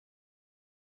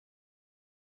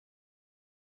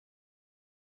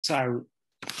So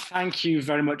thank you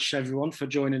very much, everyone, for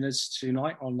joining us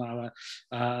tonight on our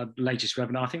latest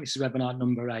webinar. I think this is webinar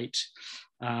number 8.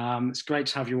 It's great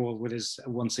to have you all with us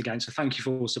once again. So thank you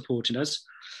for supporting us.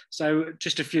 So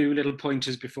just a few little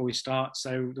pointers before we start.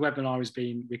 So the webinar is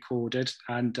being recorded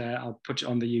and I'll put it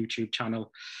on the YouTube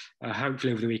channel,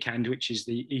 hopefully over the weekend, which is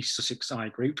the East Sussex Eye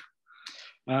Group.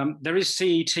 There is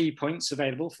CET points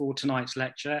available for tonight's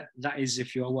lecture. That is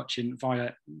if you're watching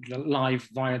live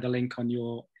via the link on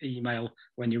your email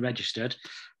when you're registered.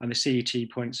 And the CET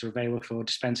points are available for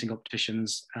dispensing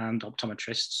opticians and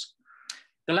optometrists.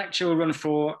 The lecture will run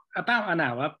for about an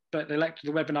hour, but the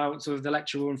webinar, so the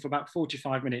lecture will run for about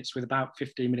 45 minutes with about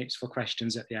 15 minutes for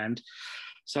questions at the end.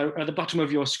 So at the bottom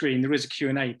of your screen, there is a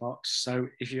Q&A box. So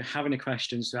if you have any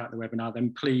questions throughout the webinar,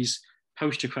 then please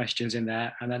post your questions in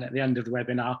there. And then at the end of the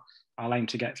webinar, I'll aim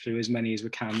to get through as many as we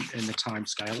can in the time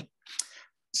scale.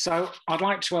 So I'd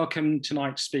like to welcome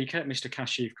tonight's speaker, Mr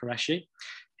Kashif Qureshi.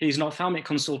 He's an ophthalmic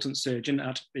consultant surgeon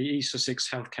at the East Sussex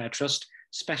Healthcare Trust,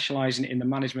 specialising in the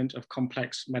management of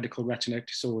complex medical retina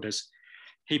disorders.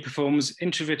 He performs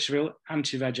intravitreal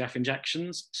anti-VEGF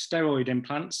injections, steroid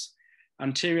implants,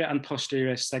 anterior and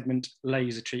posterior segment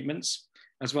laser treatments,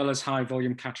 as well as high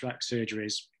volume cataract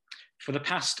surgeries. For the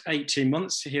past 18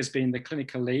 months, he has been the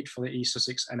clinical lead for the East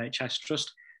Sussex NHS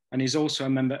Trust, and he's also a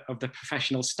member of the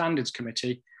Professional Standards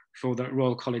Committee for the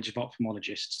Royal College of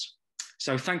Ophthalmologists.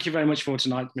 So thank you very much for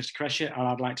tonight, Mr Qureshi, and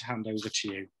I'd like to hand over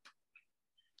to you.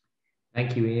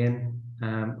 Thank you, Ian.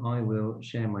 I will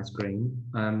share my screen.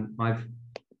 I've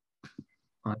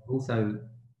also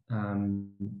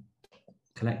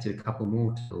collected a couple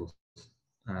more tools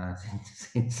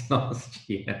since last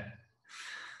year.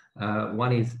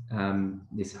 One is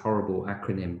this horrible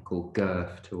acronym called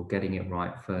GIRFT, or Getting It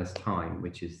Right First Time,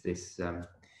 which is this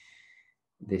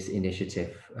this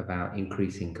initiative about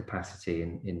increasing capacity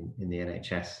in the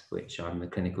NHS, which I'm the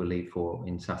clinical lead for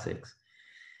in Sussex.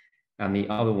 And the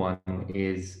other one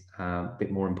is, a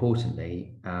bit more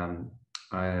importantly,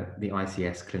 the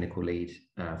ICS clinical lead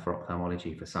for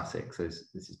ophthalmology for Sussex. So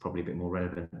this is probably a bit more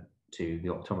relevant to the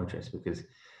optometrists, because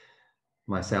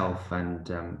myself and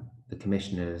the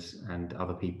commissioners and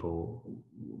other people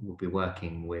will be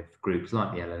working with groups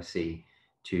like the LOC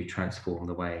to transform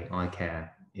the way Eyecare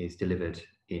is delivered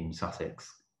in Sussex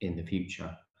in the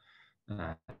future,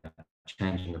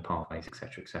 changing the pathways,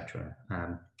 etc., etc.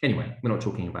 Anyway, we're not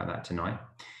talking about that tonight.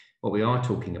 What we are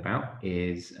talking about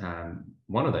is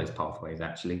one of those pathways,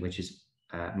 actually, which is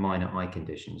minor eye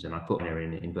conditions. And I put there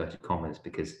in inverted commas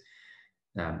because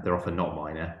they're often not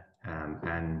minor,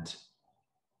 and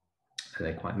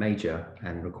they're quite major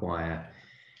and require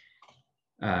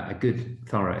a good,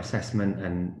 thorough assessment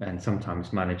and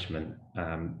sometimes management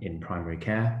in primary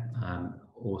care,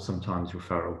 or sometimes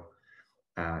referral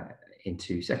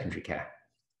into secondary care.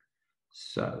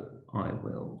 So I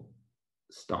will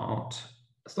start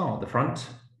at the front.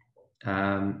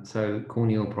 So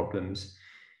corneal problems.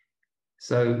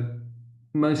 So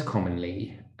most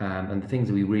commonly, and the things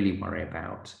that we really worry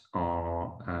about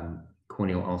are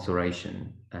corneal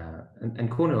ulceration, and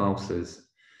corneal ulcers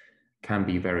can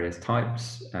be various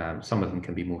types. Some of them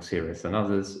can be more serious than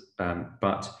others,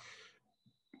 but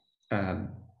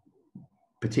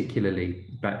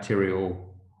particularly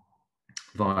bacterial,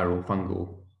 viral,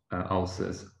 fungal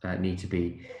ulcers need to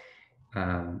be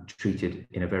treated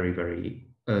in a very, very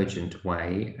urgent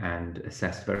way and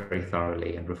assessed very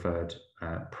thoroughly and referred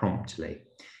promptly.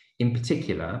 In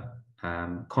particular,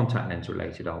 contact lens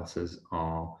related ulcers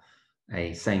are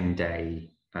a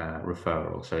same-day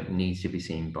referral, so it needs to be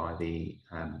seen by the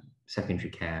secondary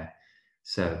care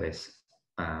service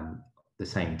the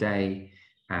same day,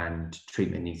 and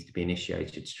treatment needs to be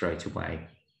initiated straight away.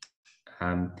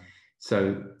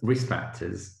 So risk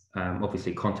factors,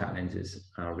 obviously contact lenses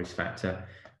are a risk factor,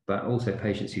 but also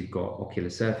patients who've got ocular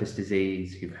surface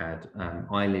disease, who've had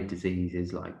eyelid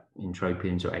diseases like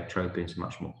intropions or ectropions are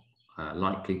much more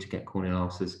likely to get corneal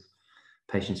ulcers,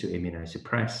 patients who are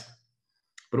immunosuppressed,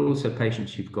 but also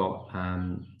patients who've got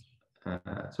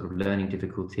sort of learning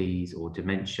difficulties or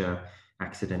dementia,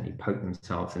 accidentally poke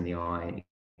themselves in the eye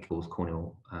and cause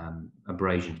corneal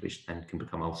abrasions, which then can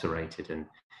become ulcerated and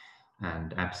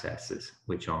abscesses,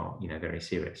 which are, very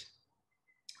serious.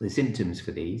 The symptoms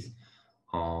for these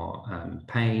are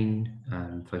pain,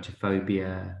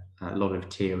 photophobia, a lot of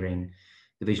tearing.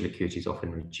 The visual acuity is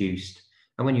often reduced,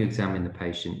 and when you examine the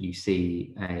patient, you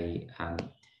see a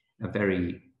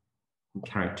very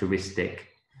characteristic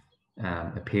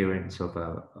appearance of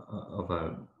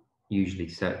a usually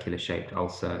circular shaped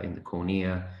ulcer in the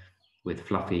cornea with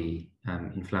fluffy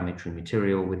inflammatory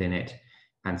material within it,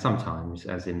 And sometimes,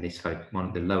 as in this one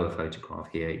of the lower photograph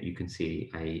here, you can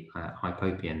see a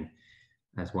hypopion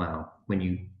as well. When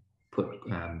you put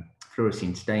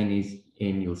fluorescein stain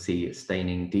in, you'll see a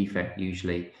staining defect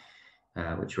usually,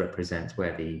 which represents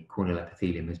where the corneal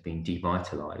epithelium has been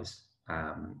devitalized,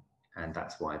 and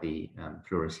that's why the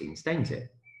fluorescein stains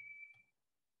it.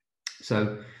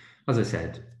 So, as I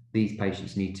said, these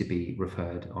patients need to be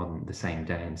referred on the same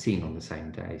day and seen on the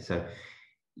same day. So,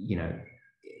 you know,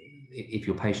 if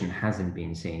your patient hasn't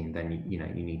been seen, then you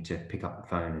need to pick up the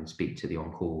phone and speak to the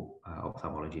on-call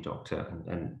ophthalmology doctor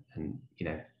and you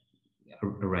know,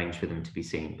 arrange for them to be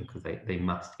seen, because they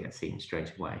must get seen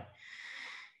straight away.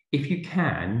 If you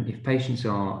can, if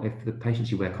the patients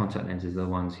who wear contact lenses are the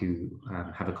ones who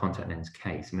have a contact lens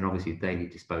case, I mean, obviously daily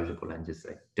disposable lenses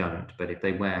they don't, but if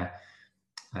they wear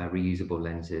reusable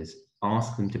lenses,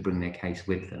 ask them to bring their case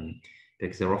with them,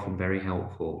 because they're often very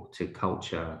helpful to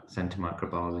culture, send to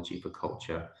microbiology for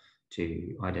culture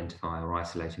to identify or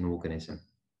isolate an organism.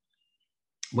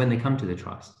 When they come to the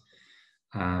trust,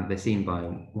 they're seen by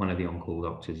one of the on-call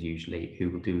doctors usually, who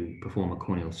will perform a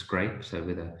corneal scrape. So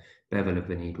with a bevel of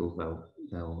the needle,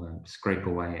 they'll scrape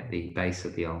away at the base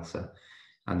of the ulcer,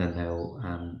 and then they'll,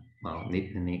 well,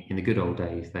 in the good old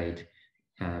days, they'd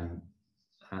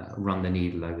run the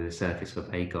needle over the surface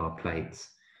of agar plates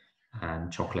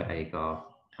and chocolate agar,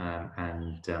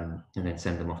 and then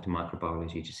send them off to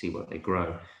microbiology to see what they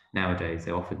grow. Nowadays,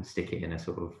 they often stick it in a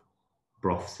sort of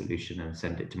broth solution and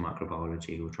send it to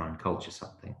microbiology, who will try and culture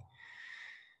something.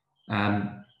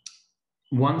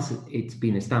 Once it's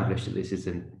been established that this is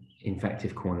an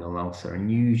infective corneal ulcer,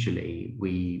 and usually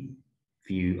we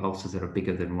view ulcers that are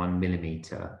bigger than 1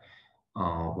 millimeter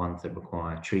are ones that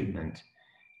require treatment,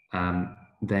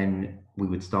 then we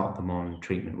would start them on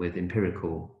treatment with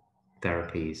empirical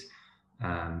therapies,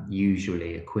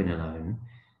 usually a quinolone,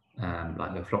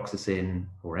 like lofloxacin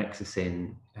or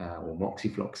exocin or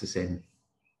moxifloxacin.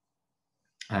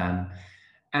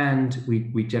 And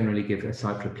we generally give a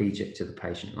cycloplegic to the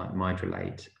patient, like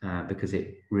Midrolate, because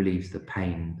it relieves the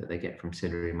pain that they get from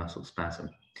ciliary muscle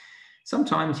spasm.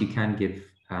 Sometimes you can give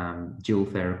dual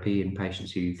therapy in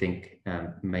patients who you think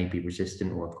may be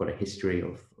resistant or have got a history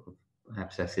of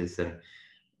abscesses and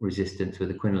resistance,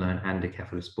 with a quinolone and a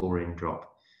cephalosporin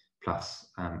drop plus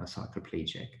a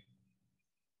cycloplegic.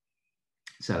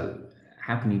 So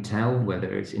how can you tell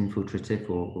whether it's infiltrative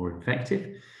or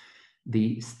infective?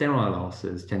 The sterile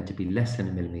ulcers tend to be less than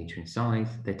 1 millimeter in size.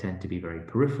 They tend to be very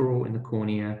peripheral in the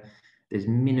cornea. There's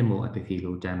minimal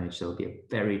epithelial damage. There'll be a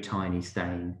very tiny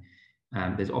stain.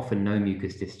 There's often no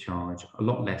mucus discharge, a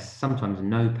lot less, sometimes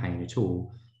no pain at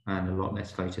all, and a lot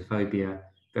less photophobia,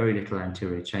 very little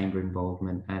anterior chamber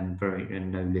involvement, and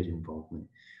no lid involvement.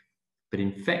 But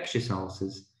infectious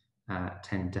ulcers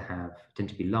tend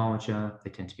to be larger. They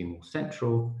tend to be more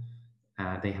central.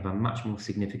 They have a much more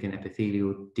significant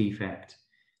epithelial defect,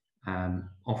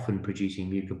 often producing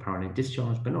mucopurulent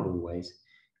discharge, but not always.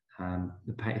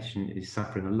 The patient is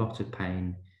suffering a lot of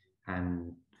pain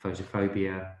and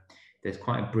photophobia. There's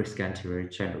quite a brisk anterior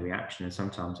chamber reaction and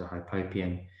sometimes a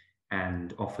hypopion,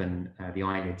 and often the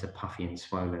eyelids are puffy and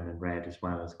swollen and red as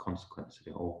well as a consequence of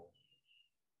it all.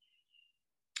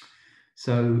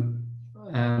 So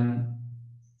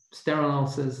sterile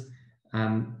ulcers,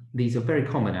 these are very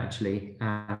common actually,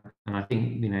 and I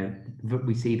think, you know,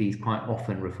 we see these quite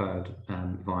often referred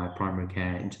via primary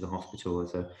care into the hospital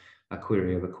as a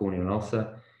query of a corneal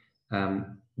ulcer.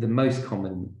 The most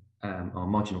common are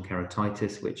marginal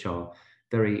keratitis, which are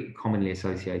very commonly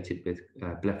associated with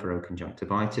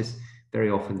blepharoconjunctivitis. Very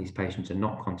often these patients are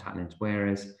not contact lens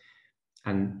wearers,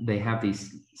 and they have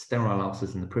these sterile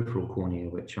ulcers in the peripheral cornea,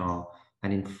 which are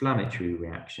an inflammatory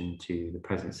reaction to the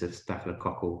presence of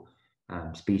staphylococcal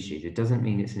species. It doesn't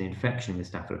mean it's an infection with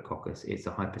Staphylococcus, it's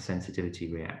a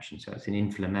hypersensitivity reaction. So it's an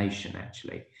inflammation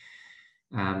actually.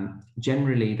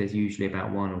 Generally, there's usually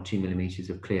about 1 or 2 millimeters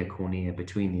of clear cornea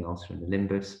between the ulcer and the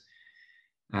limbus.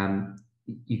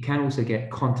 You can also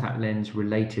get contact lens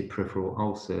related peripheral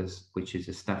ulcers, which is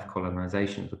a staph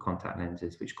colonization of the contact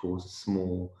lenses, which causes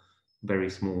small, very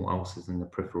small ulcers in the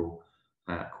peripheral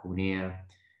cornea.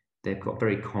 They've got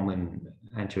very common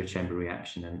anterior chamber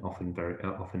reaction and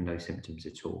often no symptoms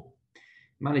at all.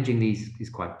 Managing these is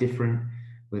quite different.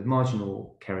 With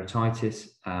marginal keratitis,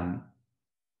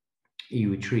 you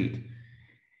would treat,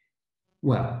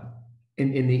 well, in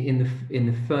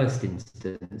the first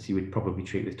instance, you would probably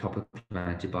treat with topical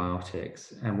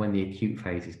antibiotics, and when the acute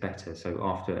phase is better, so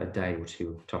after a day or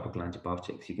two of topical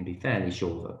antibiotics, you can be fairly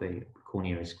sure that the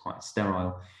cornea is quite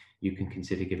sterile. You can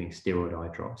consider giving steroid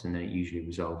eye drops, and then it usually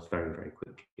resolves very, very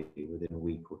quickly within a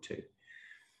week or two.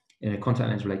 In a contact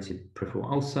lens related peripheral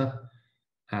ulcer,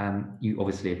 you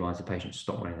obviously advise the patient to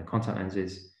stop wearing their contact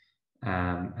lenses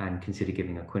and consider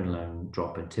giving a quinolone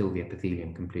drop until the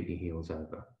epithelium completely heals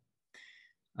over.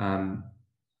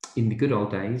 In the good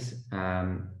old days,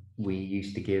 we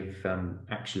used to give,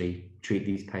 actually treat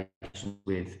these patients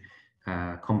with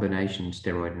combination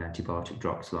steroid and antibiotic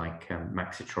drops like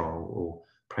Maxitrol or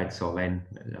Predsol N.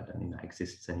 I don't think that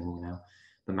exists anymore now.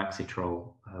 The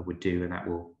Maxitrol would do, and that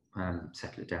will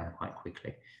settle it down quite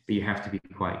quickly. But you have to be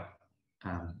quite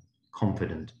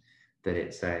confident that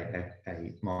it's a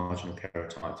marginal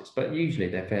keratitis. But usually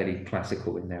they're fairly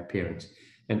classical in their appearance.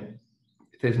 And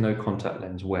if there's no contact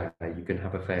lens wear, you can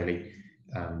have a fairly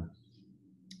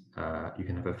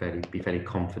be fairly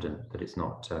confident that it's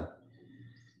not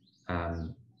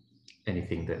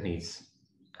anything that needs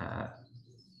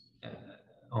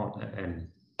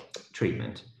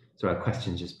treatment. So our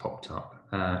question just popped up.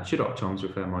 Should optoms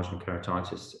refer marginal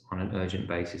keratitis on an urgent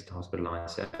basis to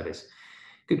hospitalized service?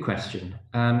 Good question.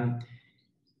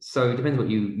 So it depends what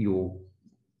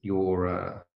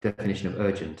your definition of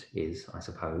urgent is, I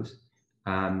suppose.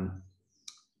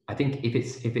 I think if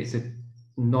it's a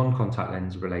non-contact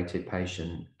lens related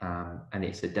patient and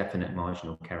it's a definite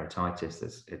marginal keratitis,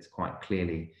 it's quite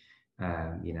clearly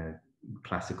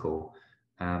classical,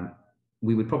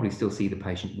 we would probably still see the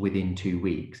patient within 2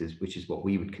 weeks, which is what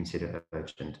we would consider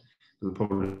urgent. We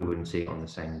probably wouldn't see it on the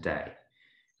same day,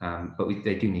 but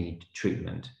they do need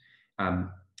treatment.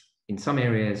 In some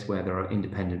areas where there are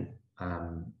independent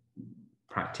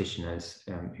practitioners,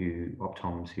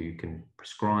 optoms who can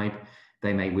prescribe,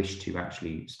 they may wish to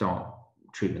actually start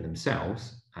treatment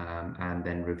themselves and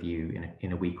then review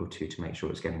in a week or two to make sure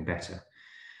it's getting better.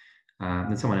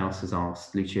 Then someone else has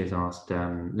asked, Lucia has asked,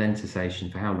 lens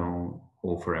cessation for how long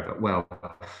or forever? Well,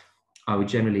 I would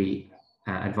generally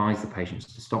advise the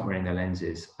patients to stop wearing their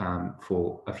lenses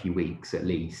for a few weeks at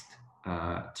least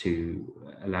to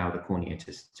allow the cornea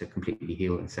to completely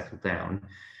heal and settle down.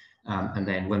 And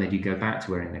then when they do go back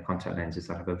to wearing their contact lenses,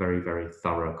 I have a very, very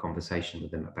thorough conversation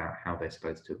with them about how they're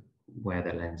supposed to wear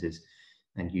their lenses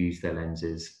and use their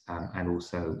lenses, and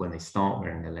also when they start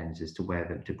wearing their lenses to wear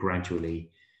them, to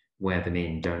gradually wear them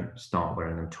in. Don't start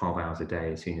wearing them 12 hours a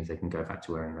day as soon as they can go back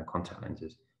to wearing their contact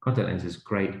lenses. Contact lenses are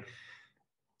great,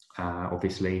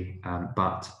 obviously,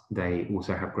 but they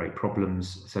also have great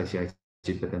problems associated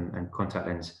with them, and contact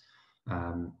lens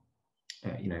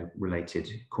related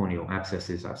corneal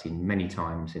abscesses I've seen many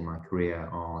times in my career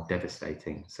are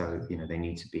devastating. So, they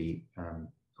need to be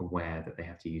aware that they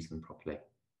have to use them properly.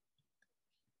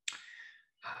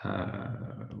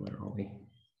 Where are we?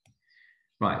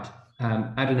 Right.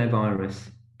 Adenovirus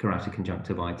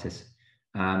keratoconjunctivitis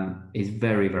is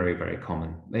very, very, very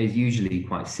common. It's usually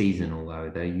quite seasonal, though.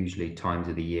 There are usually times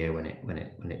of the year when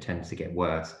it tends to get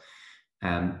worse.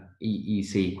 You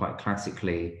see quite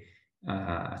classically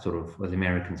sort of, as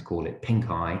Americans call it, pink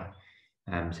eye.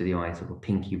 So the eye is sort of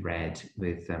pinky red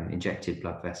with injected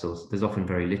blood vessels. There's often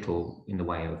very little in the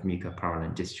way of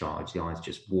mucopurulent discharge. The eye is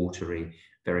just watery,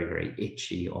 very, very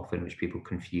itchy, often, which people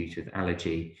confuse with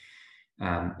allergy.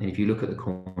 And if you look at the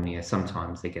cornea,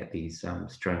 sometimes they get these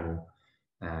stromal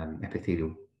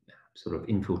epithelial sort of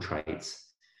infiltrates,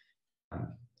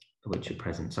 which are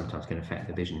present, sometimes can affect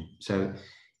the vision. So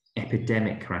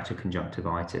epidemic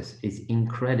keratoconjunctivitis is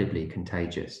incredibly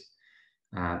contagious.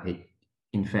 It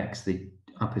infects the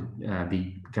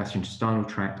gastrointestinal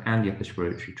tract and the upper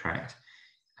respiratory tract.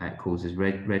 It causes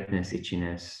redness,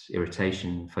 itchiness,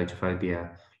 irritation,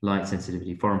 photophobia, light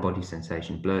sensitivity, foreign body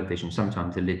sensation, blurred vision.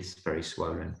 Sometimes the lid's very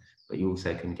swollen, but you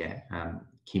also can get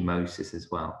chemosis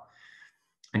as well.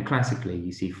 And classically,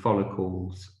 you see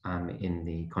follicles in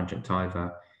the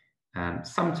conjunctiva.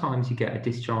 Sometimes you get a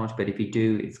discharge, but if you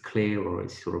do, it's clear or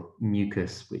it's sort of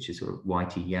mucus, which is sort of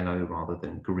whitey yellow rather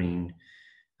than green,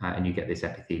 and you get this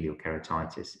epithelial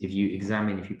keratitis. If you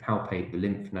palpate the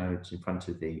lymph nodes in front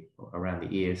of around the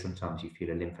ears, sometimes you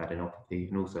feel a lymphadenopathy,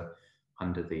 and also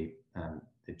under the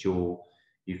jaw,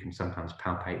 you can sometimes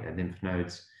palpate the lymph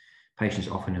nodes. Patients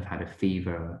often have had a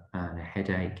fever and a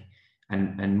headache,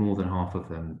 and more than half of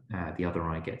them, the other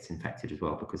eye gets infected as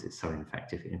well because it's so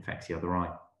infective, it infects the other eye.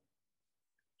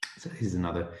 So this is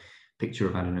another picture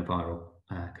of adenoviral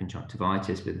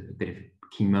conjunctivitis with a bit of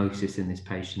chemosis in this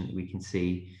patient. We can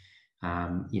see,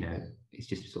 it's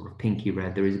just sort of pinky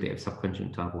red. There is a bit of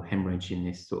subconjunctival hemorrhage in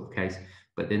this sort of case,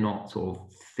 but they're not sort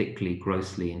of thickly,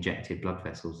 grossly injected blood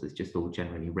vessels. It's just all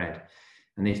generally red.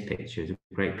 And this picture is a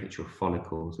great picture of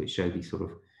follicles, which show these sort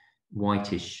of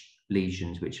whitish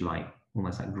lesions, which are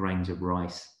almost like grains of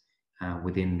rice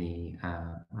within the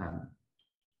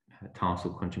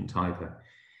tarsal conjunctiva.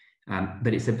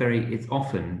 But it's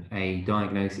often a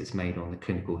diagnosis made on the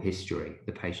clinical history.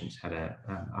 The patient's had a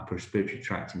upper respiratory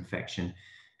tract infection,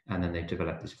 and then they've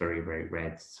developed this very, very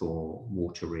red, sore,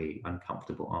 watery,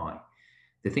 uncomfortable eye.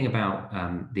 The thing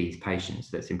about these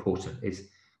patients that's important is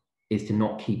to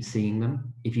not keep seeing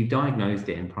them. If you've diagnosed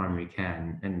it in primary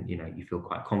care and you feel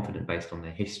quite confident based on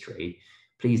their history,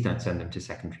 please don't send them to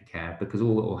secondary care, because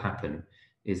all that will happen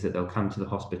is that they'll come to the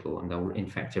hospital and they'll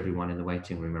infect everyone in the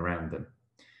waiting room around them.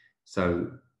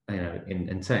 So,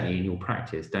 and certainly in your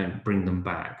practice, don't bring them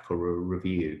back for a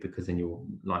review, because then you'll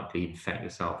likely infect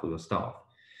yourself or your staff.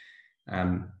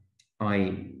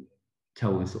 I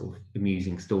tell this sort of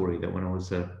amusing story that when I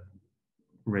was a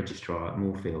registrar at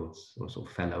Moorfields, or sort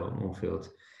of fellow at Moorfields,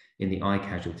 in the eye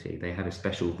casualty, they had a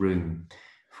special room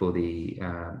for the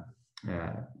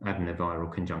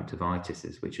adenoviral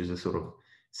conjunctivitis, which was a sort of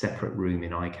separate room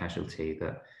in eye casualty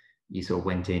that you sort of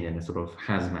went in a sort of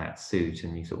hazmat suit,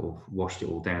 and you sort of washed it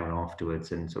all down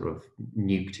afterwards and sort of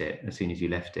nuked it as soon as you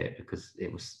left it, because it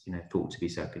was thought to be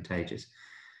so contagious.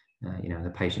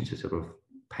 The patients were sort of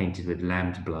painted with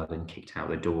lamb's blood and kicked out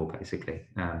the door, basically,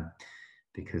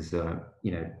 because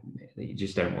you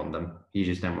just don't want them. You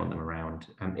just don't want them around.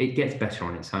 It gets better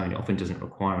on its own. It often doesn't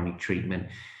require any treatment.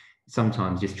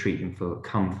 Sometimes just treat them for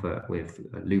comfort with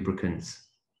lubricants.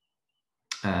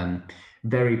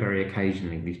 Very, very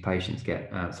occasionally, these patients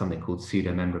get something called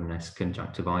pseudomembranous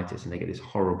conjunctivitis, and they get this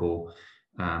horrible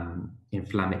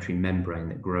inflammatory membrane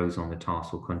that grows on the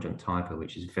tarsal conjunctiva,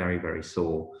 which is very, very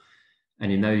sore.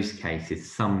 And in those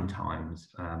cases, sometimes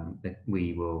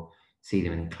we will see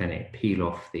them in the clinic, peel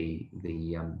off the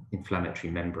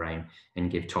inflammatory membrane and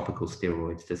give topical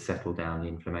steroids to settle down the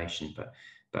inflammation. But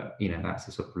that's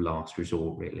a sort of last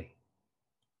resort, really.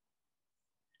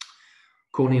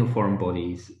 Corneal foreign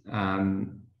bodies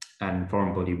and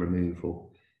foreign body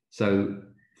removal. So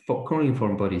corneal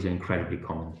foreign bodies are incredibly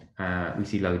common. We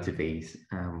see loads of these,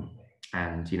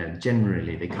 and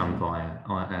generally they come via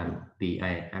the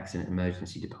accident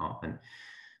emergency department,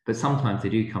 but sometimes they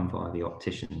do come via the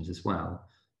opticians as well.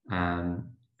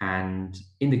 And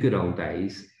in the good old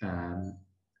days,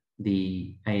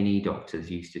 the A&E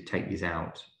doctors used to take these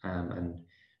out and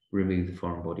remove the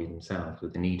foreign body themselves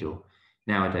with the needle.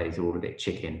 Nowadays, they're all a bit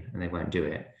chicken and they won't do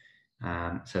it.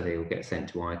 So they all get sent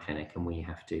to eye clinic, and we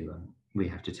have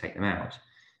to take them out.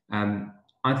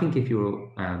 I think if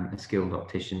you're a skilled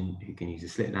optician who can use a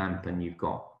slit lamp and you've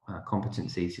got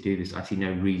competencies to do this, I see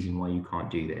no reason why you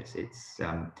can't do this.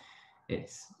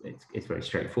 It's very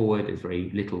straightforward. There's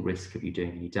very little risk of you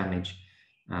doing any damage,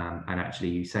 and actually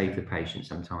you save the patient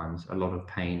sometimes a lot of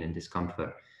pain and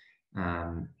discomfort,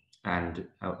 and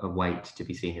a wait to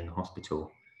be seen in the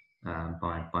hospital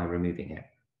by removing it.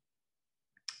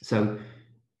 So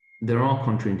there are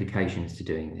contraindications to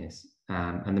doing this,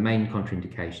 and the main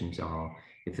contraindications are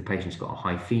if the patient's got a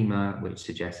high femur, which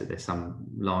suggests that there's some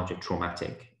larger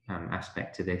traumatic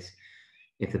aspect to this.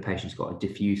 If the patient's got a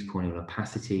diffuse corneal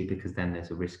opacity, because then there's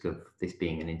a risk of this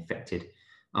being an infected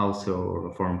ulcer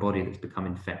or a foreign body that's become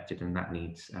infected, and that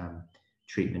needs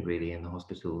treatment really in the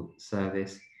hospital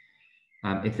service.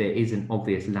 If there is an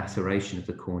obvious laceration of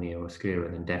the cornea or sclera,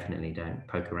 then definitely don't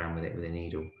poke around with it with a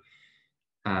needle.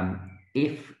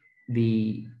 If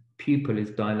the pupil is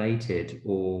dilated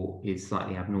or is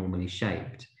slightly abnormally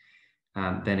shaped,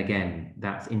 then again,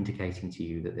 that's indicating to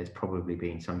you that there's probably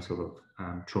been some sort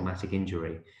of traumatic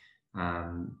injury.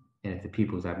 And if the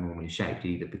pupil is abnormally shaped,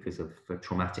 either because of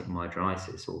traumatic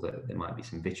mydriasis or that there might be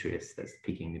some vitreous that's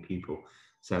peaking the pupil.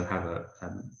 So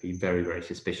be very, very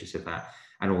suspicious of that.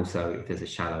 And also, if there's a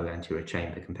shallow anterior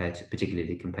chamber,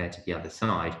 particularly compared to the other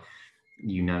side,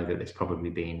 you know that there's probably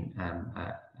been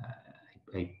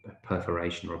a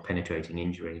perforation or a penetrating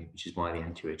injury, which is why the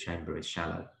anterior chamber is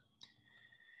shallow.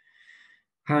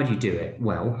 How do you do it?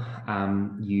 Well,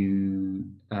 you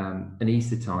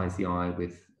anesthetize the eye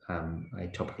with a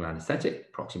topical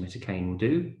anesthetic. Proximeticaine will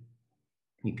do.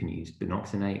 You can use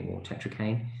binoxonate or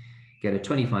tetracaine. Get a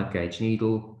 25 gauge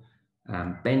needle,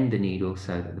 bend the needle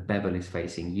so that the bevel is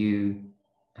facing you.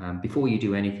 Before you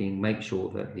do anything, make sure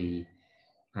that the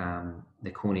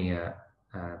cornea,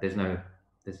 there's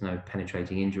no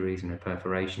penetrating injuries and no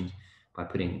perforations, by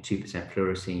putting 2%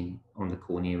 fluorescein on the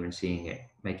cornea and seeing it,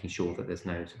 making sure that there's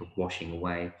no sort of washing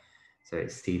away, so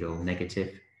it's sterile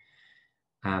negative.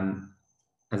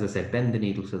 As I said, bend the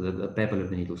needle so that the bevel of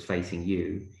the needle is facing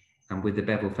you, and with the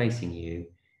bevel facing you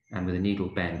and with the needle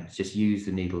bent, just use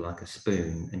the needle like a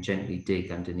spoon and gently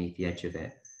dig underneath the edge of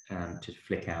it to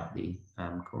flick out the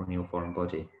corneal foreign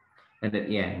body. And at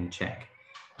the end, check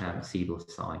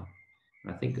Siegel's sign.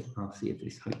 And I think I'll see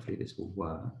if hopefully this will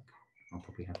work. I'll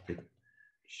probably have to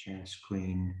share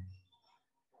screen.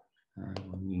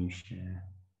 New share.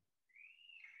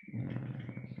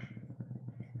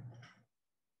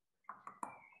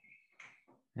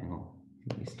 Hang on,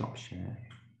 let me stop share.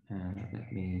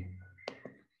 Let me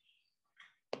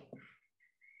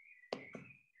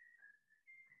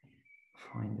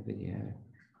find the video.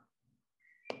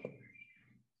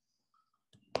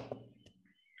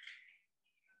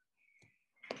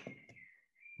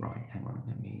 Right, hang on,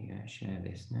 let me share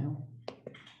this now.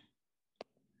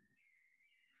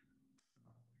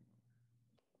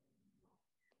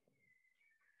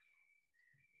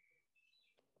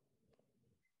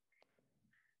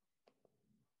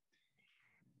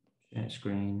 Share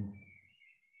screen.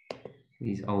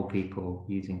 These old people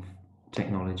using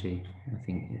technology, I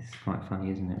think it's quite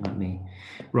funny, isn't it? Like me.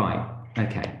 Right,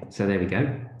 okay, so there we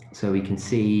go. So we can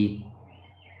see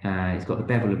it's got the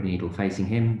bevel of the needle facing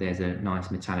him. There's a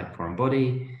nice metallic foreign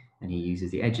body, and he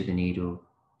uses the edge of the needle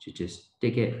to just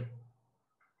dig it.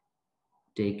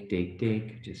 Dig, dig,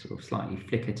 dig, just sort of slightly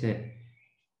flick at it.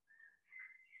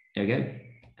 There we go,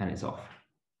 and it's off.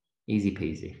 Easy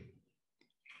peasy.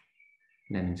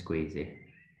 Lemon squeezy.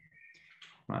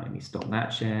 Right, let me stop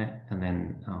that share, and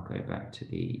then I'll go back to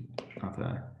the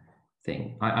other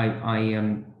thing.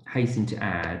 I hasten to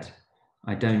add,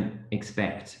 I don't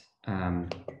expect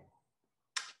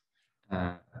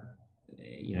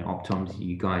you know, optoms,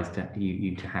 you guys,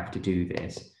 you to have to do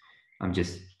this. I'm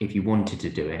just, if you wanted to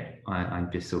do it, I'm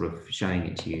just sort of showing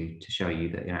it to you to show you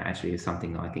that, you know, actually is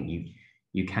something that I think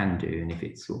you can do, and if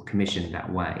it's sort of commissioned that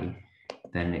way,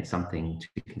 then it's something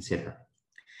to consider.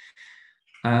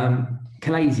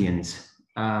 Chalazions,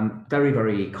 very,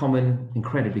 very common,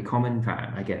 incredibly common. In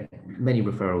fact, I get many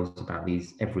referrals about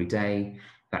these every day.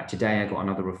 In fact, today I got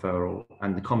another referral,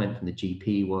 and the comment from the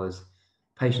GP was,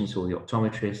 patient saw the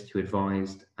optometrist who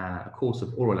advised a course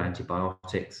of oral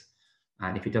antibiotics,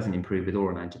 and if it doesn't improve with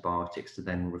oral antibiotics, to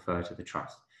then refer to the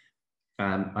trust.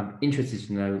 I'm interested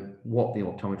to know what the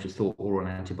optometrist thought oral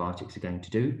antibiotics are going to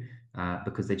do,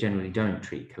 because they generally don't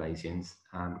treat chalazions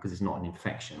because it's not an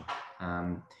infection.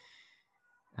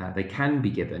 They can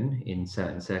be given in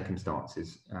certain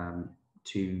circumstances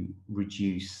to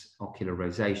reduce ocular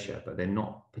rosacea, but they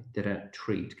don't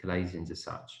treat chalazions as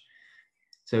such.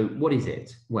 So what is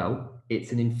it? Well,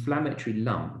 it's an inflammatory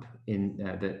lump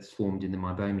that's formed in the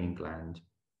meibomian gland,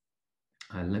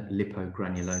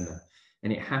 lipogranuloma.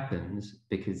 And it happens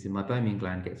because the meibomian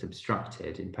gland gets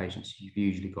obstructed in patients who've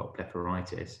usually got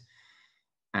blepharitis.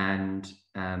 And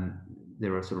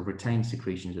there are sort of retained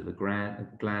secretions of the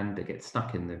gland that get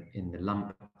stuck in the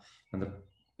lump, and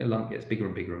the lump gets bigger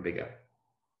and bigger and bigger.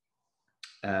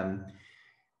 And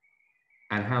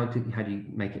how do you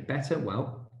make it better?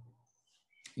 Well,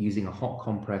 using a hot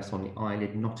compress on the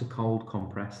eyelid, not a cold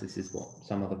compress. This is what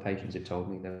some other patients have told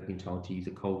me. They've been told to use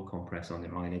a cold compress on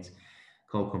their eyelids.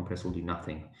 Cold compress will do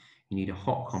nothing. You need a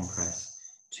hot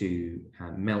compress to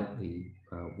melt the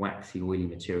waxy, oily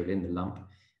material in the lump,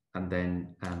 and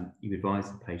then you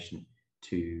advise the patient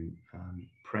to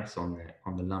press on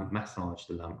the lump, massage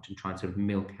the lump, and try and sort of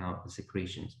milk out the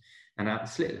secretions. And out the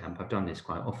slit lamp, I've done this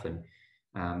quite often.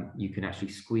 You can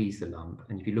actually squeeze the lump,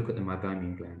 and if you look at the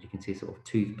meibomian gland, you can see sort of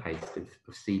toothpaste of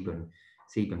sebum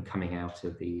coming out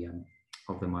of the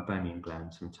meibomian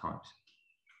gland sometimes.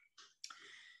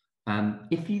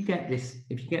 If you get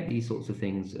these sorts of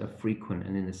things frequent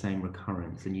and in the same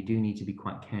recurrence, then you do need to be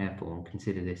quite careful and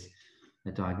consider this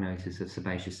a diagnosis of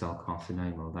sebaceous cell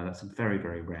carcinoma, although that's very,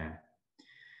 very rare.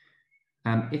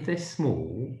 If they're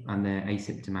small and they're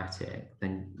asymptomatic,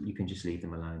 then you can just leave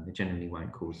them alone. They generally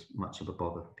won't cause much of a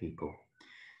bother for people.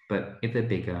 But if they're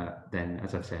bigger, then,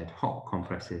 as I've said, hot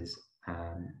compresses,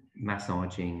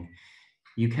 massaging.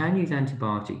 You can use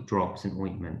antibiotic drops and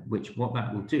ointment, which what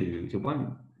that will do is it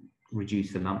won't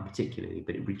reduce the lump particularly,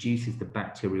 but it reduces the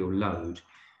bacterial load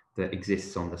that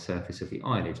exists on the surface of the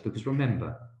eyelids. Because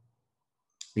remember,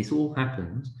 this all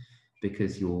happens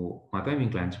because your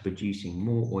meibomian glands are producing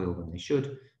more oil than they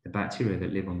should. The bacteria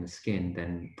that live on the skin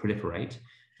then proliferate,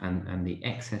 and the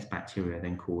excess bacteria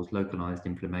then cause localized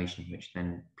inflammation, which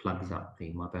then plugs up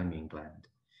the meibomian gland.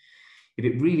 If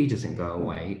it really doesn't go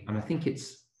away, and I think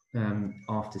it's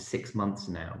after 6 months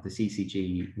now, the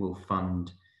CCG will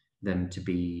fund them to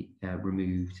be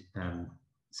removed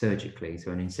surgically,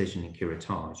 so an incision and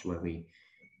curettage, where we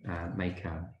make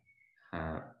a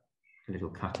little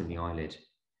cut in the eyelid.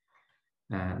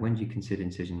 When do you consider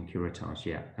incision and curettage?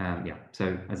 Yeah.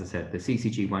 So as I said, the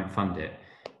CCG won't fund it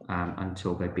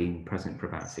until they've been present for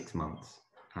about 6 months.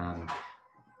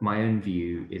 My own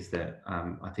view is that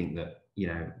I think that, you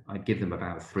know, I'd give them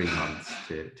about 3 months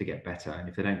to get better, and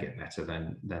if they don't get better,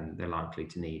 then they're likely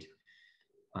to need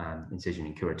incision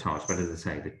and curettage. But as I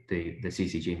say, the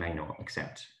CCG may not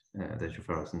accept those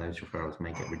referrals, and those referrals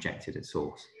may get rejected at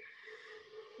source.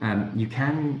 You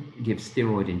can give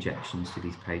steroid injections to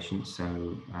these patients,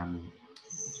 so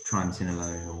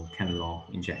triamcinolone or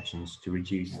Kenalog injections to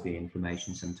reduce the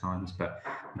inflammation sometimes, but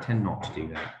we tend not to do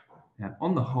that.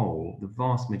 On the whole, the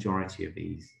vast majority of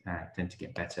these tend to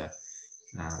get better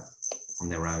on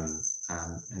their own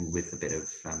and with a bit of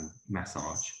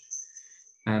massage.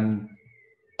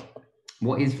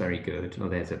 What is very good,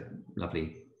 there's a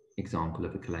lovely example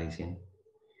of a chalazion.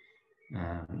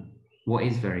 What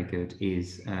is very good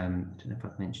is, I don't know if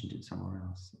I've mentioned it somewhere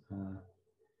else,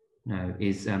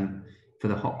 for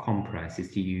the hot compress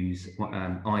is to use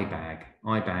Eyebag.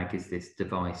 Eyebag is this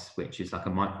device which is like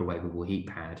a microwavable heat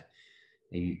pad.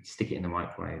 You stick it in the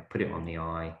microwave, put it on the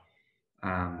eye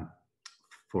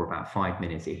for about 5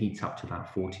 minutes. It heats up to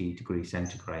about 40 degrees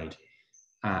centigrade.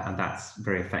 And that's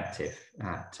very effective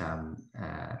at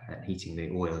heating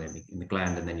the oil in the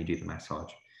gland, and then you do the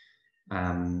massage.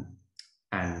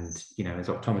 And you know, as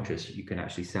optometrists, you can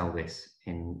actually sell this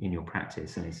in your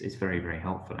practice, and it's very, very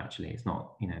helpful. Actually, it's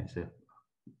not, you know, it's a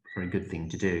very good thing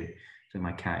to do. So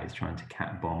my cat is trying to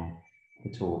cat bomb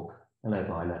the talk. Hello,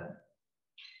 Violet.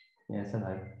 Yes,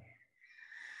 hello.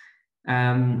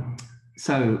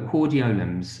 So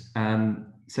hordeolums.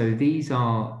 So these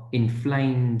are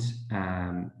inflamed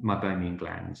meibomian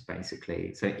glands,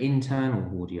 basically. So internal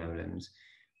hordeolums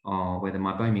are where the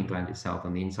meibomian gland itself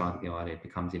on the inside of the eyelid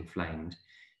becomes inflamed,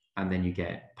 and then you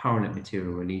get purulent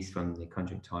material released from the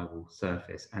conjunctival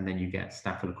surface, and then you get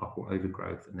staphylococcal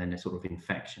overgrowth, and then a sort of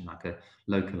infection, like a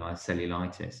localized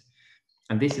cellulitis.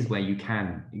 And this is where you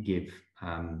can give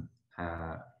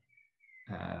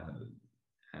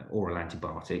oral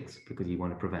antibiotics because you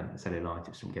want to prevent the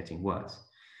cellulitis from getting worse.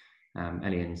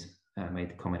 Elian's made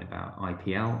the comment about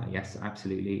IPL. Yes,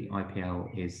 absolutely. IPL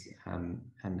is, and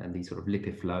these sort of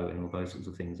lipid-flow and all those sorts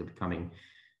of things are becoming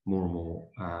more and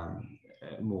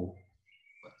more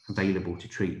available to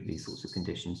treat these sorts of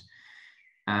conditions.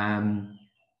 An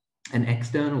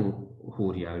external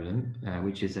hordeolum,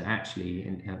 which is actually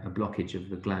a blockage of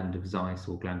the gland of Zeiss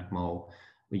or gland of Mole,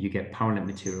 where you get purulent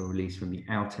material released from the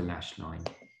outer lash line.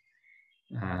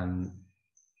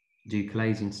 Do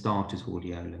chalazions start as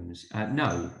hordeolums?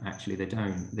 No, actually they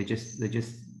don't. They just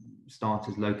start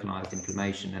as localized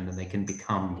inflammation, and then they can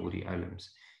become hordeolums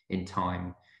in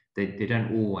time. They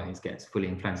don't always get fully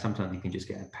inflamed. Sometimes you can just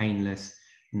get a painless,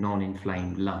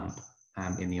 non-inflamed lump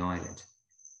in the eyelid.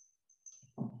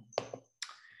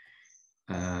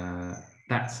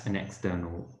 That's an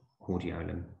external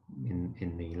hordeolum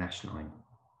in the lash line.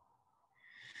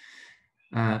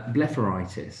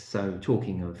 Blepharitis. So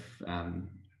talking of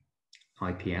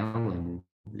IPL and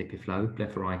lipid flow,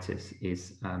 blepharitis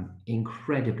is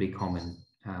incredibly common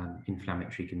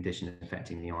inflammatory condition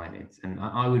affecting the eyelids. And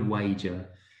I would wager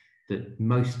that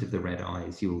most of the red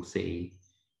eyes you'll see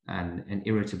and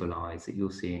irritable eyes that you'll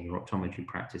see in your optometry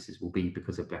practices will be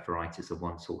because of blepharitis of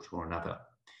one sort or another.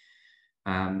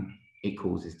 It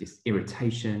causes this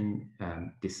irritation,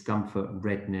 discomfort,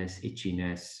 redness,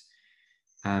 itchiness,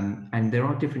 and there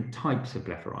are different types of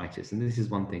blepharitis, and this is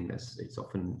one thing it's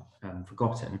often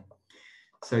forgotten.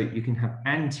 So you can have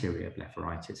anterior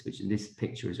blepharitis, which in this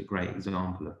picture is a great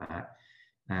example of that,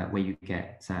 where you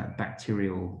get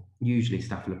bacterial, usually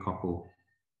staphylococcal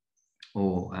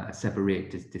or a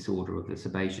seborrheic disorder of the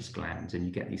sebaceous glands, and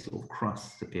you get these sort of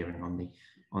crusts appearing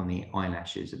on the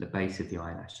eyelashes, at the base of the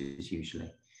eyelashes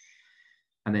usually.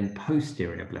 And then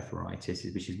posterior blepharitis,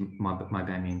 which is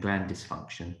meibomian gland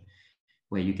dysfunction,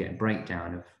 where you get a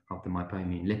breakdown of the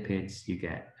meibomian lipids, you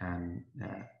get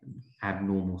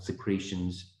abnormal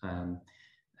secretions,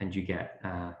 and you get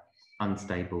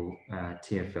unstable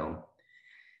tear film.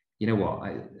 You know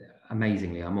what?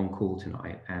 Amazingly, I'm on call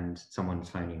tonight and someone's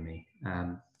phoning me.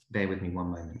 Bear with me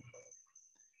one moment.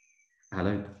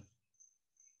 Hello.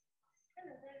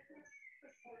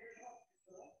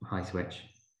 Hi, Switch.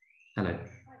 Hello.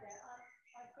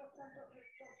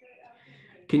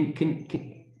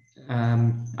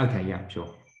 Okay, yeah,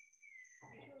 sure.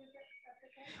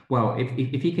 Well,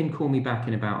 if he can call me back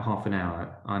in about half an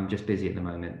hour, I'm just busy at the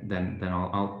moment. Then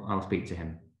I'll speak to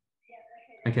him.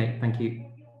 Okay, thank you.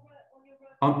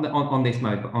 On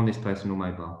this personal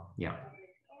mobile, yeah.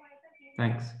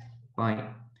 Thanks. Bye.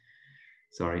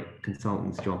 Sorry,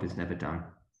 consultant's job is never done.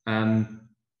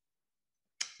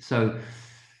 So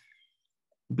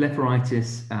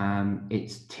blepharitis,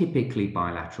 it's typically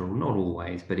bilateral, not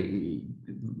always, but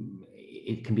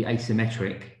it can be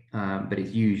asymmetric, but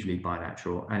it's usually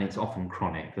bilateral, and it's often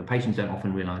chronic. The patients don't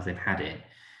often realize they've had it,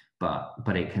 but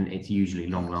it's usually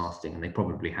long lasting, and they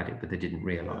probably had it, but they didn't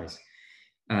realize.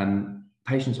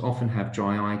 Patients often have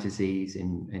dry eye disease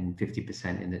in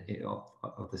 50%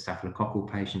 of the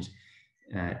staphylococcal patients,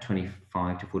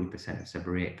 25 to 40% of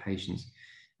seborrheic patients.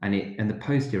 And the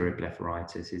posterior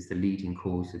blepharitis is the leading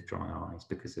cause of dry eyes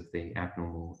because of the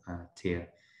abnormal tear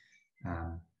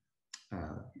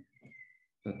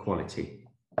quality.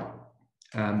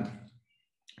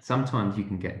 Sometimes you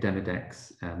can get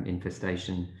Demodex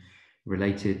infestation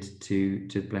related to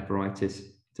blepharitis.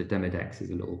 So Demodex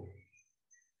is a little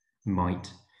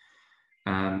mite,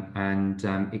 and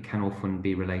it can often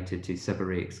be related to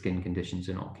seborrheic skin conditions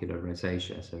and ocular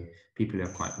rosacea. So people who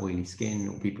have quite oily skin,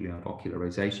 or people who have ocular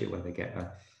rosacea, where they get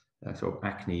a sort of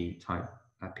acne type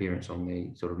appearance on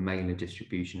the sort of malar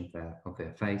distribution of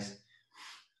their face.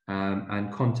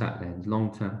 And contact lens,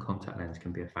 long-term contact lens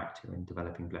can be a factor in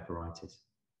developing blepharitis.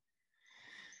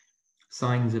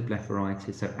 Signs of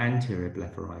blepharitis, so anterior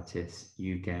blepharitis,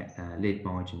 you get lid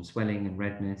margin swelling and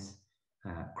redness,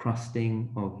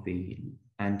 crusting of the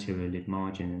anterior lid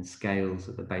margin and scales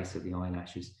at the base of the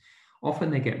eyelashes. Often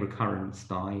they get recurrent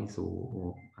styes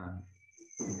or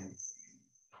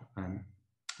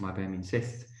meibomian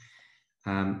cysts.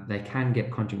 They can get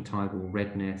conjunctival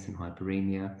redness and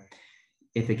hyperemia.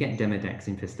 If they get Demodex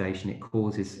infestation, it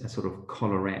causes a sort of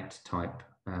collarette type,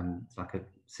 like a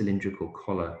cylindrical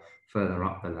collar further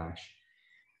up the lash.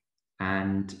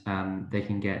 And they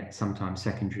can get sometimes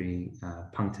secondary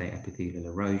punctate epithelial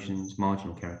erosions,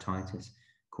 marginal keratitis,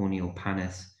 corneal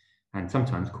pannus, and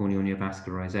sometimes corneal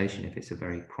neovascularization if it's a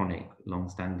very chronic,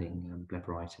 long-standing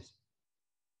blepharitis.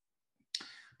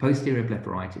 Posterior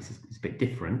blepharitis is a bit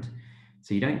different.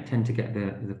 So you don't tend to get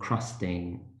the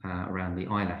crusting around the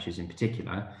eyelashes in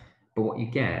particular, but what you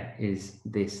get is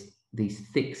these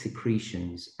thick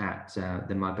secretions at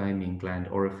the meibomian gland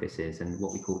orifices and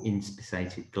what we call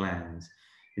inspissated glands.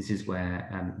 This is where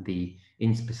the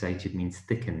inspissated means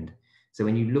thickened. So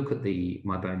when you look at the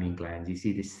meibomian glands, you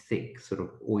see this thick, sort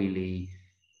of oily,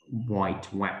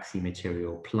 white, waxy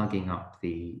material plugging up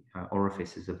the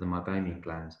orifices of the meibomian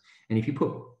glands. And if you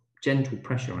put gentle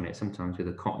pressure on it, sometimes with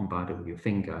a cotton bud or with your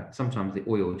finger, sometimes the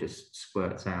oil just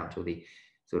squirts out, or the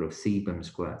sort of sebum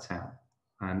squirts out.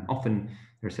 Often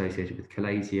they're associated with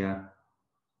chalasia,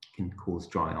 can cause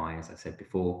dry eye, as I said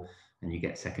before, and you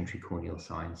get secondary corneal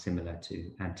signs similar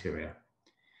to anterior.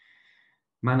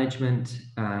 Management,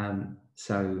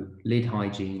 so lid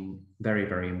hygiene, very,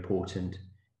 very important.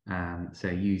 So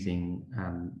using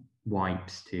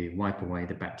wipes to wipe away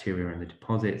the bacteria and the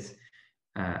deposits.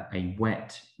 A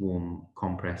wet, warm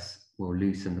compress will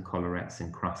loosen the collarettes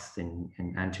and crusts in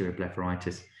anterior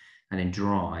blepharitis, and in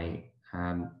dry,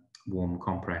 warm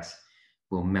compress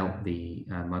will melt the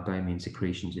meibomian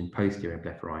secretions in posterior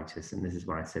blepharitis. And this is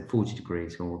where I said 40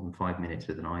 degrees for more than 5 minutes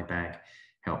with an eye bag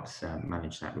helps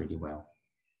manage that really well.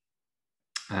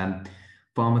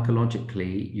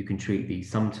 Pharmacologically, you can treat these.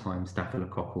 Sometimes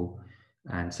staphylococcal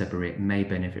and seborrheic may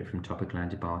benefit from topical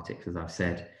antibiotics, as I've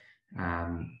said,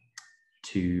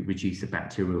 to reduce the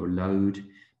bacterial load.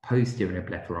 Posterior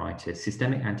blepharitis,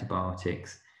 systemic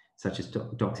antibiotics such as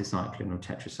doxycycline or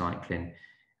tetracycline,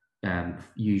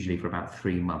 usually for about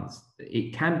 3 months.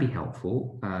 It can be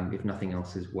helpful if nothing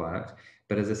else has worked,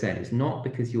 but as I said, it's not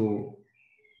because you're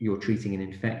treating an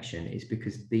infection, it's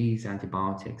because these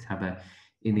antibiotics have an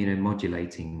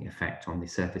immunomodulating effect on the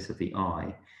surface of the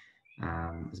eye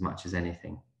as much as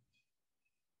anything.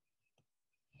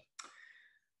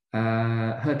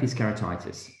 Herpes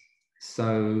keratitis.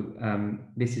 So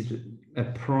this is a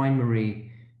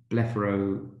primary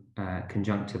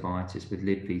blepharoconjunctivitis with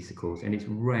lid vesicles, and it's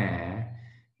rare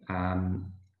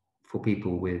for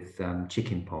people with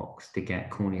chickenpox to get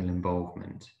corneal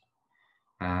involvement.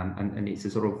 And it's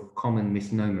a sort of common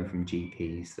misnomer from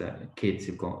GPs that kids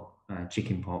who've got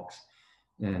chickenpox,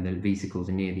 the vesicles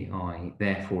are near the eye,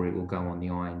 therefore it will go on the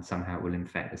eye and somehow it will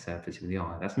infect the surface of the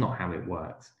eye. That's not how it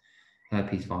works.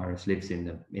 Herpes virus lives in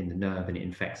the nerve and it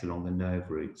infects along the nerve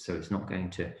root, so it's not going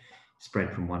to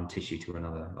spread from one tissue to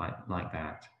another like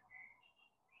that.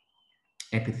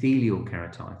 Epithelial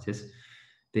keratitis.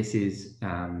 This is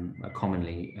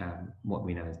commonly what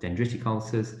we know as dendritic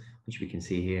ulcers, which we can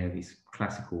see here, these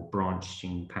classical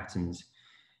branching patterns.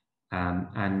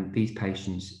 And these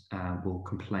patients will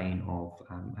complain of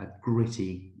a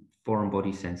gritty foreign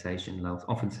body sensation. They'll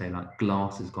often say, like,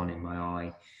 glass has gone in my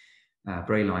eye,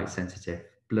 very light sensitive,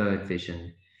 blurred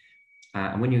vision.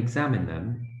 And when you examine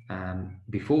them,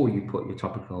 before you put your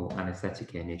topical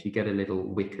anesthetic in, if you get a little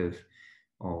wick of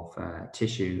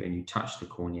tissue and you touch the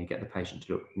cornea, get the patient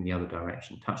to look in the other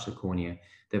direction, touch the cornea,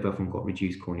 they've often got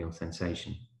reduced corneal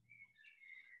sensation.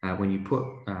 When you put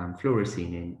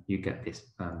fluorescein in, you get this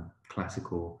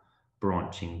classical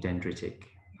branching dendritic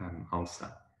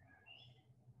ulcer.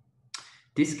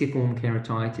 Disciform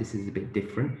keratitis is a bit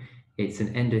different. It's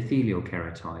an endothelial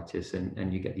keratitis,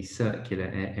 and you get these circular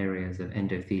areas of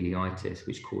endotheliitis,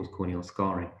 which cause corneal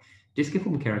scarring.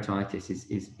 Disciform keratitis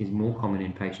is more common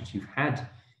in patients who've had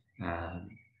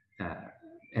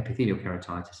epithelial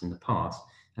keratitis in the past,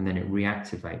 and then it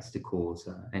reactivates to cause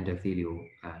endothelial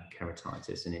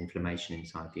keratitis and inflammation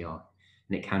inside the eye,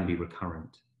 and it can be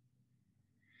recurrent.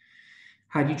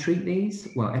 How do you treat these?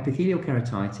 Well, epithelial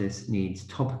keratitis needs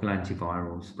topical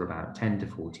antivirals for about 10 to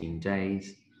 14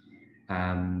 days.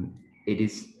 It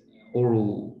is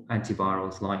oral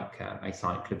antivirals like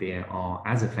acyclovir are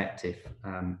as effective,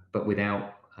 but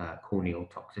without corneal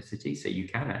toxicity. So you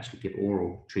can actually give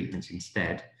oral treatments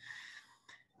instead.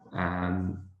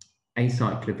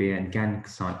 Acyclovir and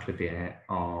ganciclovir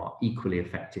are equally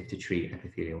effective to treat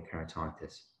epithelial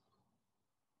keratitis.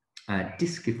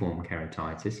 Disciform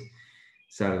keratitis.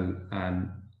 So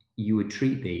you would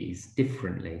treat these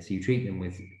differently. So you treat them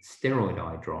with steroid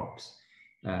eye drops,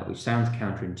 which sounds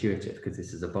counterintuitive because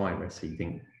this is a virus. So you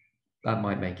think that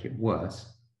might make it worse.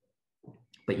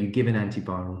 But you give an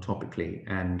antiviral topically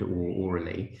and or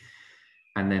orally,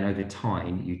 and then over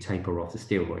time you taper off the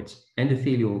steroids.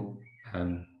 Endothelial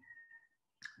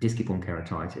disciform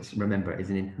keratitis, remember, is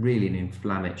really an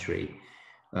inflammatory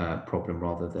problem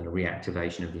rather than a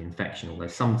reactivation of the infection, although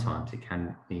sometimes the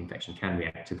infection can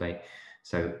reactivate.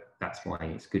 So that's why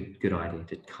it's a good idea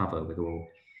to cover with oral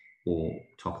or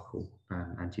topical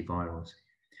antivirals.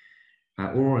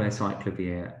 Oral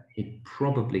acyclovir, it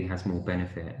probably has more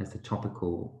benefit as the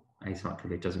topical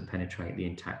acyclovir doesn't penetrate the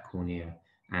intact cornea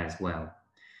as well.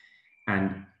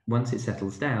 And once it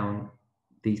settles down,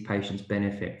 these patients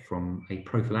benefit from a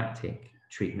prophylactic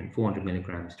treatment, 400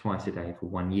 milligrams twice a day for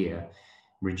 1 year,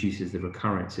 reduces the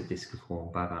recurrence of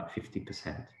disciform by about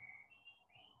 50%.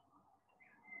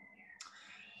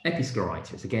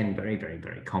 Episcleritis, again, very, very,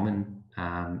 very common,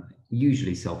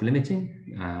 usually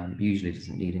self-limiting, usually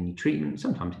doesn't need any treatment,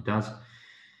 sometimes it does.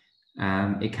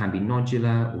 It can be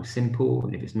nodular or simple,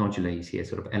 and if it's nodular, you see a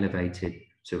sort of elevated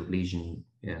sort of lesion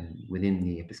within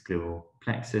the episcleral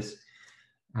plexus.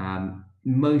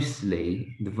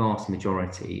 Mostly, the vast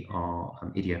majority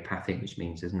are idiopathic, which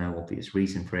means there's no obvious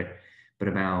reason for it, but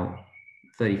about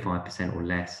 35% or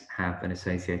less have an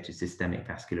associated systemic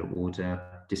vascular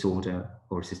disorder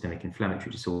or a systemic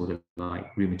inflammatory disorder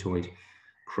like rheumatoid,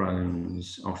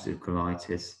 Crohn's, ulcerative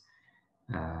colitis,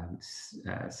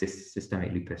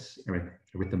 systemic lupus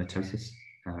erythematosus,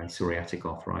 and psoriatic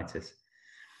arthritis.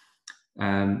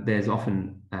 There's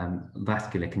often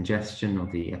vascular congestion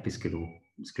of the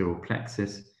episcleral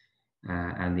plexus,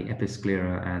 and the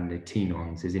episclera and the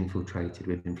tenons is infiltrated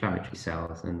with inflammatory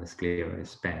cells, and the sclera is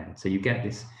spared. So you get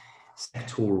this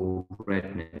sectoral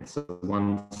redness. So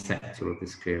one sector of the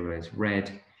sclera is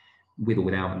red, with or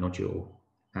without a nodule.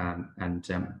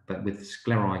 But with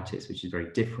scleritis, which is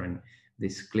very different, the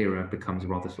sclera becomes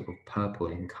rather sort of purple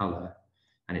in color,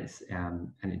 and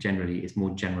it generally is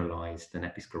more generalized than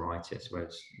episcleritis,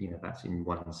 whereas that's in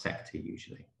one sector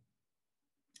usually.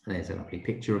 And there's a lovely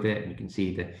picture of it, and you can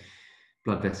see the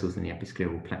blood vessels in the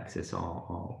episcleral plexus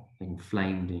are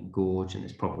inflamed and engorged, and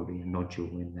there's probably a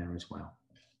nodule in there as well.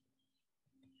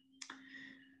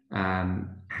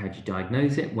 How do you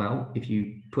diagnose it? Well, if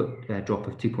you put a drop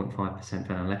of 2.5%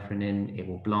 phenylephrine in, it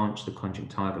will blanch the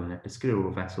conjunctival and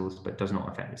episcleral vessels, but does not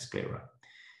affect the sclera.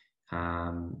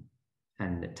 And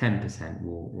 10%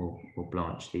 will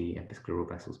blanch the episcleral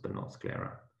vessels, but not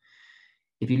sclera.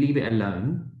 If you leave it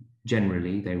alone,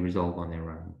 generally they resolve on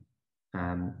their own.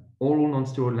 Oral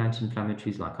non-steroidal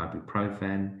anti-inflammatories like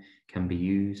ibuprofen can be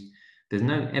used. There's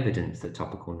no evidence that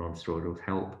topical non-steroidals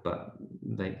help, but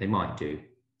they might do.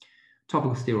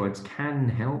 Topical steroids can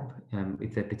help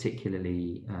if they're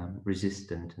particularly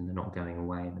resistant and they're not going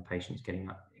away and the patient's getting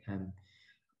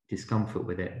discomfort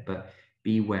with it, but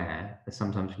beware that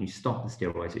sometimes when you stop the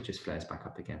steroids, it just flares back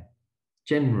up again.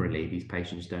 Generally, these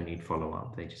patients don't need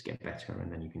follow-up, they just get better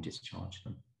and then you can discharge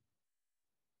them.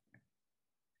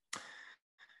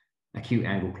 Acute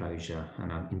angle closure,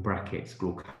 and in brackets,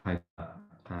 glaucoma,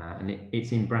 and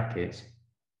it's in brackets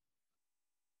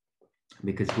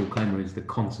because glaucoma is the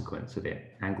consequence of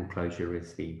it. Angle closure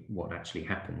is what actually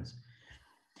happens.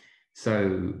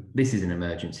 So this is an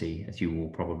emergency, as you will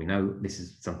probably know. This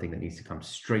is something that needs to come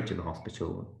straight to the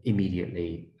hospital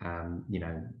immediately.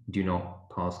 Do not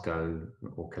pass go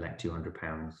or collect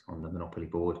 £200 on the Monopoly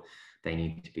board. They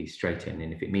need to be straight in,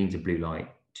 and if it means a blue light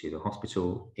to the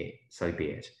hospital, so be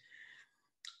it.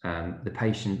 The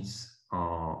patients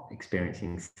are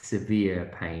experiencing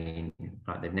severe pain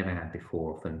like they've never had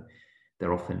before.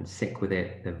 They're often sick with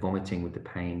it, they're vomiting with the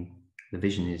pain. the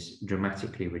vision is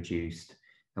dramatically reduced,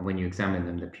 and when you examine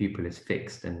them, the pupil is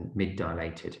fixed and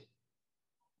mid-dilated.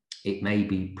 It may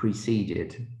be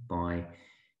preceded by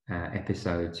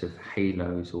episodes of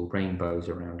halos or rainbows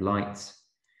around lights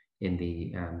in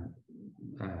the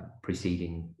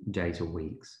preceding days or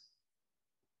weeks.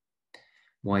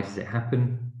 Why does it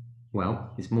happen?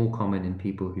 Well, it's more common in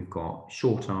people who've got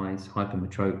short eyes,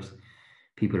 hypermetropes,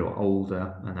 people who are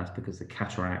older, and that's because the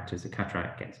cataract, as the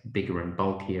cataract gets bigger and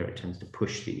bulkier, it tends to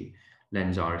push the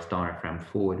lens iris diaphragm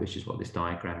forward, which is what this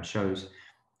diagram shows,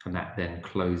 and that then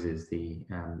closes the,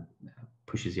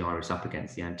 pushes the iris up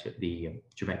against the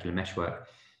trabecular meshwork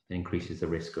and increases the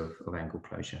risk of angle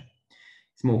closure.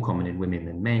 It's more common in women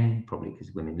than men, probably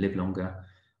because women live longer,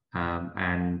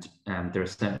 and there are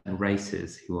certain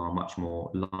races who are much more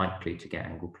likely to get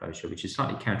angle closure, which is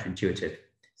slightly counterintuitive.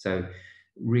 So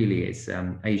really it's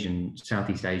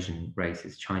Southeast Asian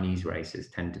races, Chinese races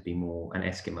tend to be more, and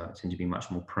Eskimo tend to be much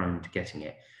more prone to getting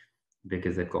it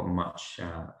because they've got much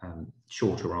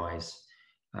shorter eyes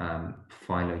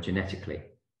phylogenetically,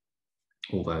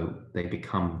 although they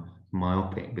become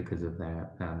myopic because of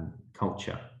their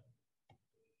culture.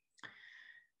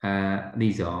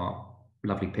 These are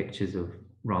lovely pictures of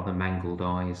rather mangled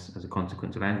eyes as a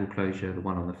consequence of angle closure. The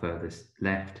one on the furthest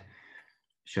left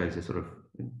shows a sort of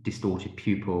distorted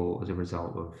pupil as a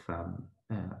result of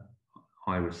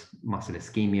iris muscle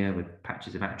ischemia with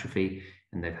patches of atrophy,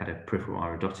 and they've had a peripheral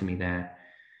iridotomy there.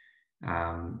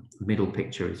 Middle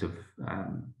picture is of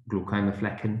glaucoma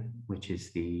flecken, which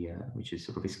is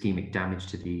sort of ischemic damage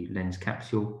to the lens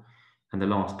capsule, and the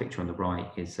last picture on the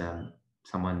right is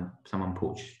someone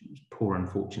poor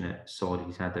unfortunate sod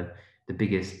who's had the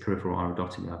biggest peripheral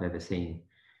iridotomy I've ever seen.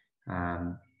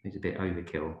 It's a bit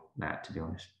overkill, that, to be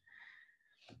honest.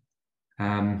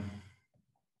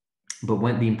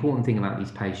 But the important thing about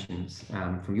these patients,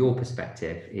 from your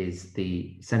perspective, is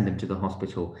send them to the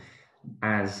hospital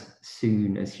as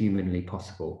soon as humanly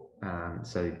possible.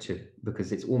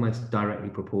 Because it's almost directly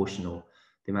proportional,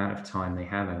 the amount of time they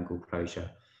have angle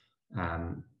closure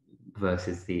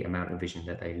versus the amount of vision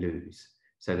that they lose.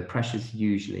 So the pressure's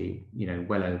usually,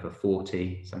 well over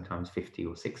 40, sometimes 50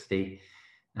 or 60.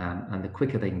 And the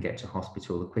quicker they can get to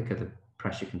hospital, the quicker the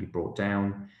pressure can be brought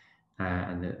down,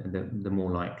 and the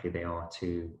more likely they are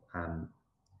to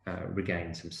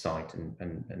regain some sight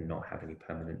and not have any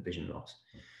permanent vision loss.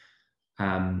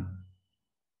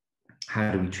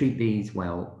 How do we treat these?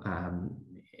 Well,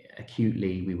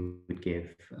 acutely we would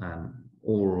give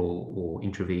oral or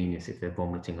intravenous if they're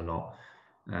vomiting a lot,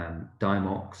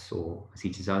 Diamox or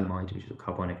acetazolamide, which is a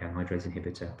carbonic anhydrase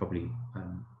inhibitor, probably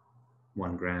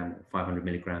 1 gram or 500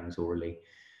 milligrams orally,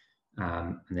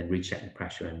 and then recheck the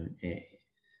pressure and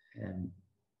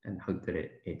hope that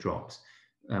it drops.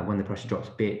 When the pressure drops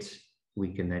a bit,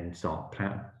 we can then start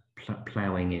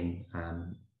ploughing in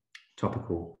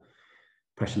topical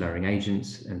pressure lowering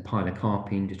agents and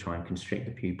pilocarpine to try and constrict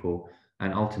the pupil.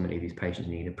 And ultimately, these patients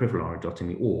need a peripheral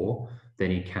iridotomy or they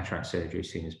need cataract surgery as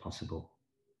soon as possible.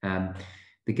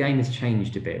 The game has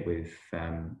changed a bit with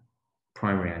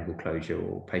primary angle closure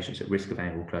or patients at risk of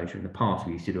angle closure. In the past,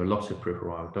 we used to do a lot of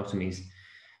peripheral iridotomies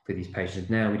for these patients.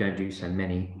 Now we don't do so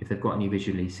many. If they've got any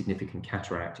visually significant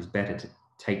cataract, it's better to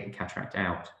take the cataract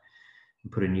out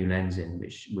and put a new lens in,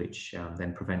 which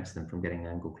then prevents them from getting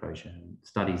angle closure. And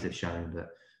studies have shown that,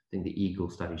 I think the Eagle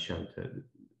study showed that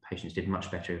patients did much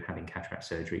better having cataract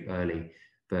surgery early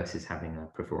versus having a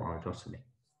peripheral iridotomy.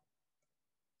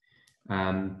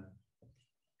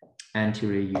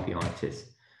 Anterior uveitis.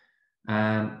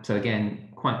 So again,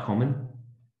 quite common,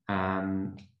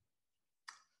 and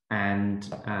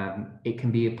it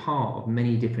can be a part of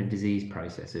many different disease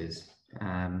processes.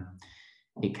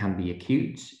 It can be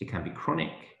acute, it can be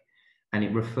chronic, and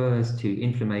it refers to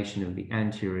inflammation of the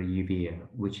anterior uvea,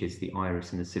 which is the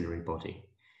iris and the ciliary body.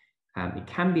 It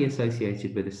can be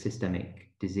associated with a systemic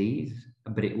disease,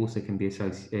 but it also can be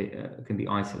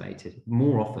isolated.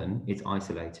 More often, it's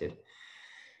isolated.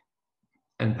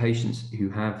 And patients who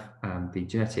have the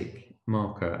genetic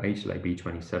marker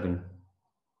HLA-B27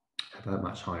 have a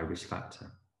much higher risk factor.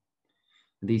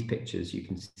 In these pictures, you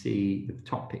can see the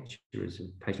top picture is a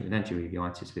patient with anterior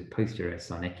uveitis with posterior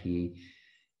synechia,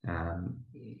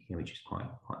 which is quite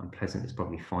unpleasant. There's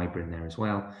probably fibre in there as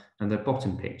well. And the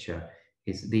bottom picture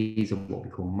is these are what we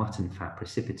call mutton fat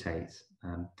precipitates,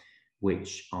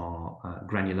 which are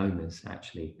granulomas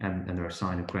actually, and they're a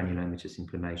sign of granulomatous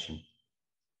inflammation.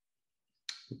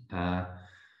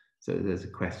 So there's a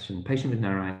question: patient with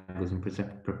narrow angles and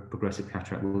progressive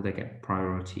cataract, will they get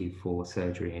priority for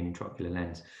surgery and intraocular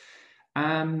lens?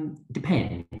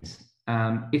 Depends.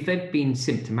 If they've been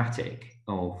symptomatic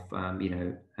of,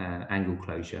 angle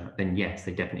closure, then yes,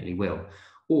 they definitely will.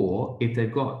 Or if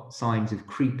they've got signs of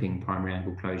creeping primary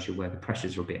angle closure where the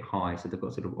pressures are a bit high, so they've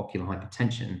got sort of ocular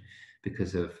hypertension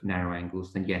because of narrow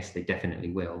angles, then yes, they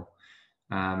definitely will.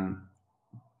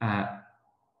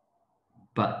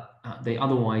 But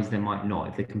otherwise they might not.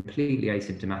 If they're completely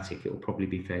asymptomatic, it will probably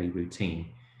be fairly routine.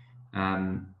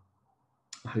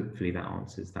 Hopefully that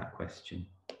answers that question.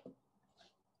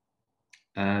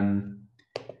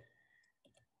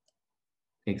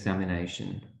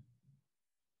 Examination.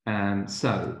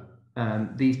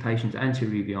 These patients,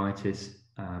 anterior uveitis,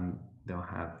 they'll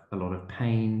have a lot of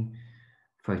pain,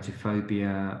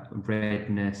 photophobia,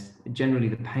 redness. Generally,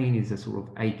 the pain is a sort of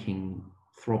aching,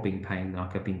 throbbing pain,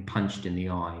 like I've been punched in the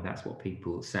eye. That's what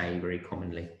people say very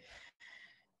commonly.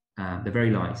 They're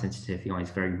very light sensitive, the eye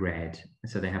is very red.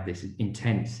 So they have this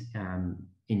intense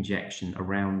injection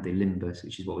around the limbus,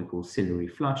 which is what we call ciliary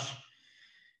flush.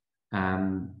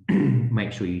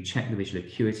 Make sure you check the visual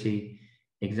acuity,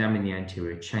 examine the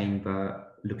anterior chamber,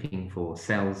 looking for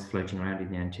cells floating around in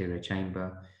the anterior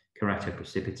chamber,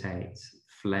 keratoprecipitates,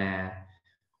 flare,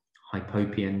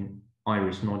 hypopion,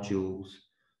 iris nodules,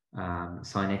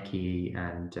 synecdoche,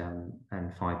 and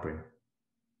fibrin.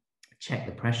 Check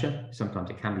the pressure. Sometimes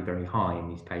it can be very high in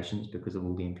these patients because of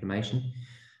all the inflammation.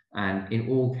 And in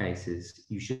all cases,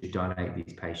 you should dilate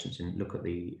these patients and look at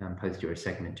the posterior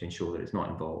segment to ensure that it's not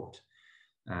involved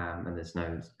and there's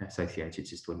no associated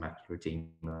cystoid macular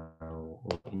edema or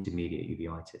intermediate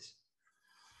uveitis.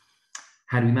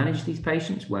 How do we manage these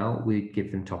patients? Well, we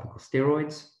give them topical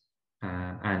steroids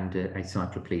and a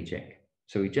cycloplegic.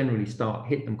 So we generally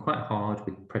hit them quite hard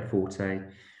with Pred-Forte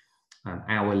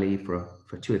hourly for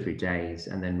 2 or 3 days,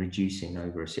 and then reducing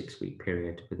over a 6-week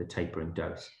period with a tapering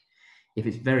dose. If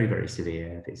it's very, very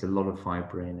severe, if it's a lot of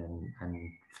fibrin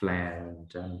and flare,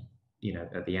 and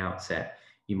at the outset,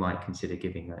 you might consider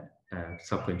giving a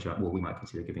subconjunctival. We might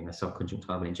consider giving a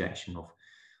subconjunctival injection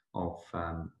of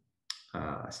a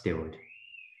steroid,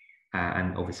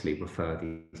 and obviously refer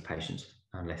these patients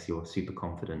unless you're super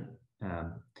confident.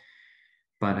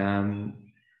 And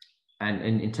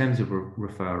in terms of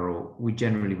referral, we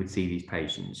generally would see these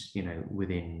patients,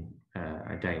 within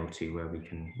a day or two where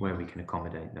we can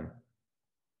accommodate them.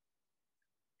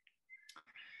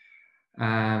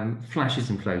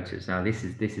 Flashes and floaters. Now, this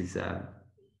is a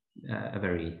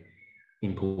very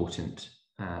important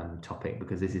topic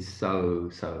because this is so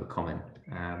common,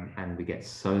 and we get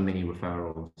so many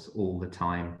referrals all the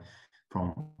time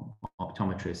from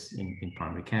optometrists in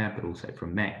primary care, but also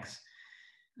from MECs.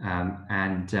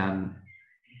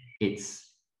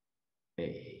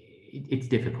 It's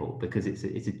difficult because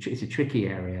it's a tricky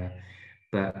area,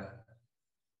 but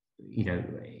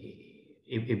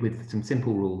with some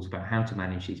simple rules about how to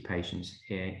manage these patients,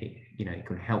 it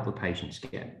can help the patients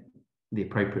get the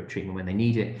appropriate treatment when they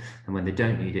need it, and when they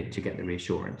don't need it, to get the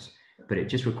reassurance. But it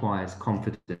just requires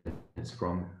confidence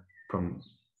from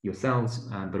yourselves,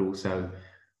 but also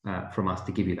from us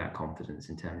to give you that confidence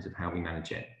in terms of how we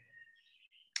manage it.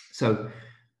 So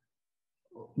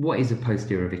what is a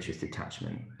posterior vitreous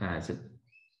detachment? It's a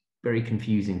very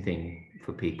confusing thing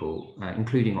for people,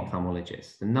 including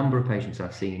ophthalmologists. The number of patients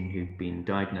I've seen who've been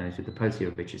diagnosed with a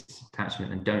posterior vitreous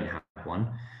detachment and don't have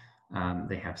one,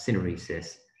 they have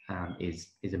syneresis, is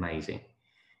amazing.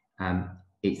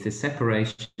 It's the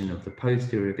separation of the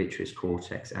posterior vitreous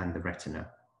cortex and the retina.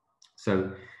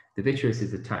 So the vitreous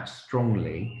is attached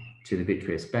strongly to the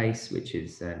vitreous base, which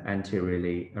is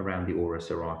anteriorly around the ora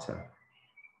serrata.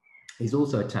 It's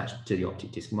also attached to the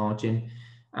optic disc margin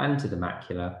and to the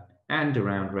macula and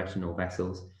around retinal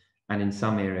vessels, and in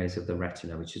some areas of the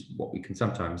retina, which is what we can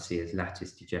sometimes see as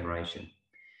lattice degeneration.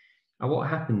 And what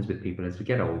happens with people as we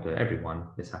get older,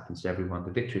 this happens to everyone,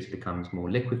 the vitreous becomes more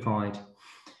liquefied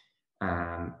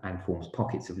and forms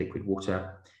pockets of liquid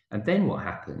water. And then what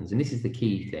happens, and this is the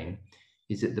key thing,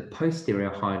 is that the posterior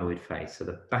hyaloid face, so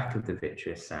the back of the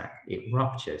vitreous sac, it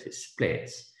ruptures, it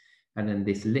splits, and then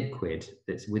this liquid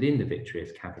that's within the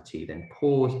vitreous cavity then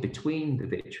pours between the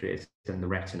vitreous and the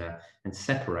retina and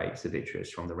separates the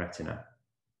vitreous from the retina.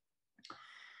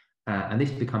 And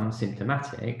this becomes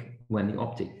symptomatic when the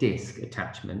optic disc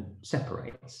attachment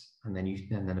separates, and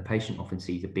then the patient often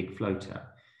sees a big floater,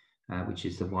 which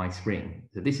is the Weiss ring.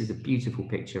 So this is a beautiful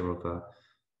picture of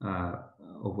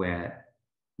where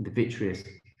the vitreous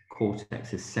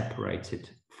cortex is separated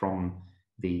from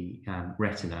the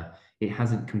retina. It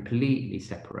hasn't completely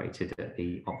separated at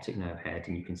the optic nerve head,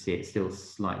 and you can see it's still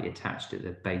slightly attached at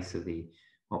the base of the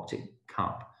optic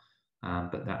cup.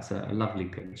 But that's a lovely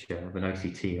picture of an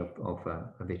OCT of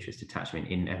a vitreous detachment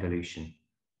in evolution.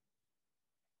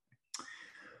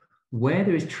 Where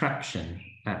there is traction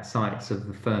at sites of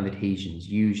the firm adhesions,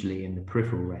 usually in the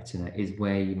peripheral retina, is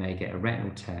where you may get a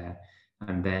retinal tear,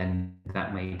 and then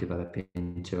that may develop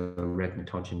into a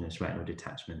rhegmatogenous retinal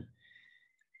detachment.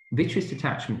 Vitreous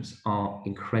detachments are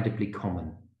incredibly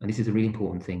common, and this is a really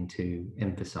important thing to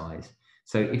emphasize.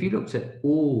 So if you looked at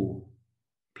all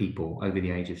people over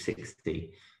the age of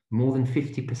 60, more than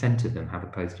 50% of them have a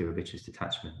posterior vitreous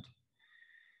detachment.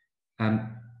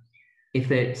 If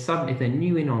they're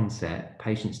new in onset,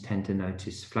 patients tend to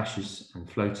notice flashes and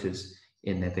floaters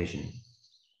in their vision.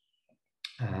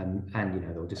 And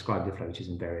they'll describe the floaters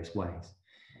in various ways.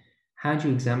 How do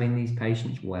you examine these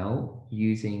patients? Well,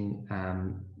 you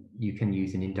can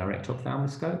use an indirect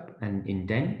ophthalmoscope and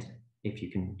indent if you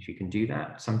can do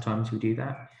that. Sometimes we do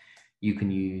that. You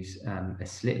can use a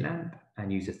slit lamp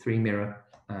and use a 3-mirror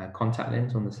contact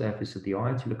lens on the surface of the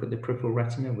eye to look at the peripheral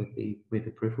retina with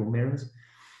the peripheral mirrors.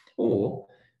 Or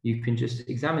you can just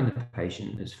examine the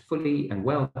patient as fully and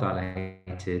well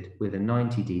dilated with a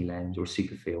 90D lens or a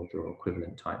superfield or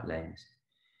equivalent type lens.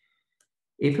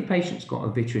 If a patient's got a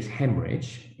vitreous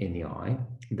hemorrhage in the eye,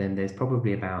 then there's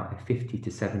probably about a 50 to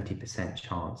 70%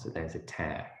 chance that there's a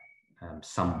tear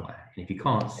somewhere. And if you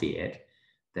can't see it,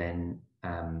 then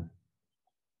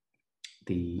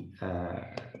you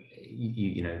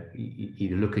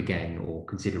either look again or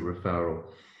consider referral.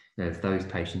 There's those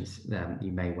patients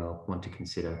you may well want to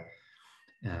consider.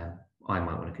 I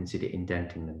might want to consider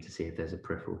indenting them to see if there's a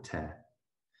peripheral tear.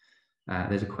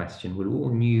 There's a question: will all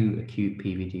new acute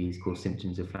PVDs cause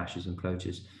symptoms of flashes and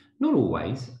floaters? Not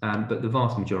always, but the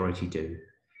vast majority do.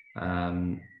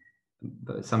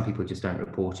 But some people just don't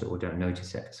report it or don't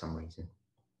notice it for some reason.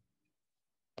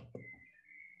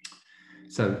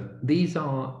 So these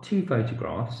are two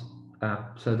photographs.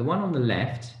 So the one on the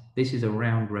left, this is a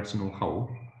round retinal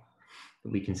hole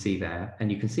that we can see there.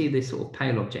 And you can see this sort of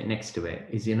pale object next to it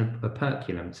is in a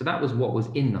operculum. So that was what was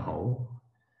in the hole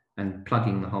and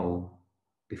plugging the hole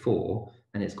before,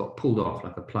 and it's got pulled off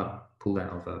like a plug pulled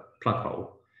out of a plug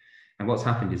hole. And what's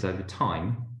happened is over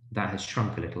time, that has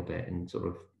shrunk a little bit and sort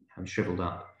of shriveled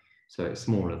up. So it's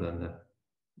smaller than the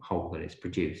hole that it's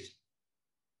produced.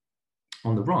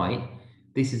 On the right,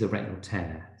 this is a retinal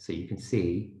tear. So you can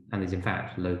see, and there's in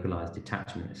fact localized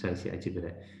detachment associated with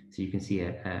it. So you can see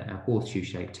a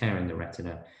horseshoe-shaped tear in the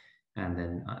retina, and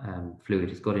then fluid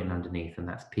has got in underneath, and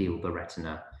that's peeled the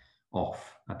retina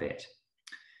off a bit.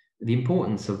 The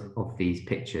importance of these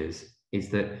pictures is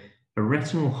that a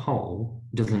retinal hole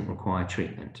doesn't require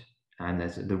treatment, and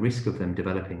the risk of them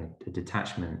developing a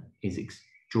detachment is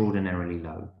extraordinarily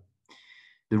low.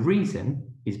 The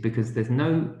reason is because there's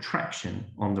no traction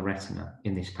on the retina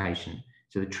in this patient.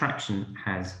 So the traction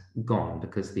has gone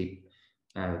because the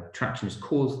traction has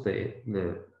caused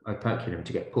the operculum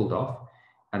to get pulled off,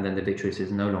 and then the vitreous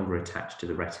is no longer attached to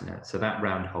the retina. So that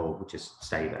round hole will just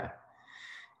stay there.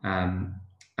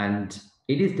 And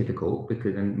it is difficult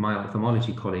because my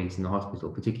ophthalmology colleagues in the hospital,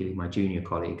 particularly my junior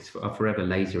colleagues, are forever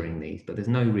lasering these, but there's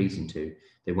no reason to.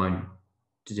 They won't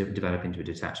develop into a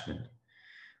detachment.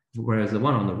 Whereas the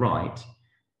one on the right,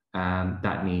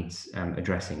 that needs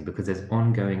addressing because there's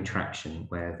ongoing traction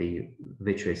where the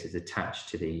vitreous is attached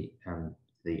to the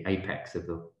apex of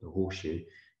the horseshoe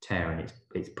tear, and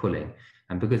it's pulling.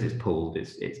 And because it's pulled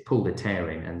a tear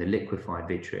in, and the liquefied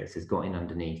vitreous has got in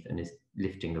underneath and is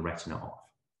lifting the retina off.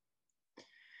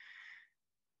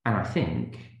 And I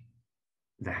think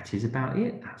that is about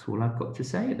it. That's all I've got to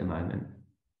say at the moment.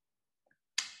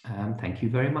 Thank you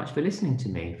very much for listening to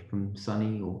me from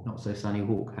sunny or not so sunny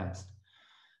Hawkhurst.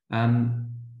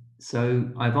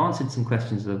 So I've answered some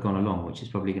questions that have gone along, which is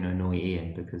probably going to annoy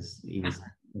Ian because he was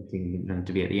wanting them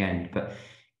to be at the end. But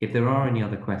if there are any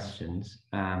other questions,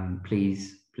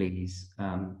 please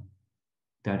don't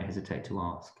hesitate to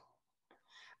ask.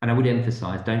 And I would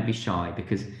emphasize, don't be shy,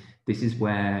 because this is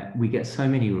where we get so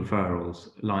many referrals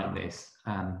like this.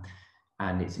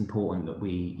 And it's important that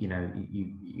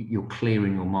you're clear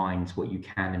in your minds what you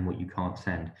can and what you can't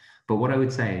send. But what I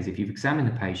would say is if you've examined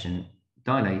the patient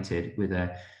dilated with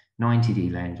a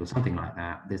 90D lens or something like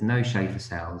that, there's no Schaefer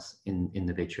cells in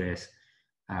the vitreous,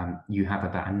 you have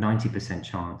about a 90%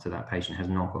 chance that patient has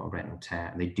not got a retinal tear,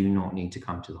 and they do not need to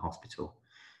come to the hospital.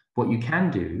 What you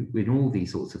can do with all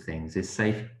these sorts of things is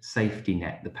safety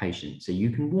net the patient. So you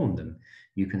can warn them.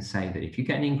 You can say that if you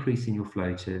get an increase in your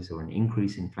floaters or an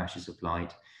increase in flashes of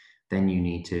light, then you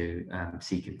need to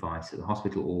seek advice at the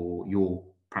hospital or your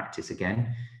practice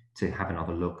again to have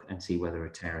another look and see whether a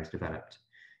tear has developed.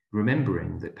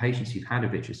 Remembering that patients who've had a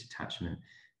vitreous detachment,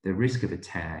 the risk of a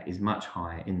tear is much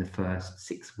higher in the first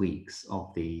 6 weeks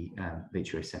of the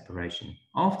vitreous separation.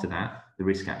 After that, the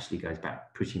risk actually goes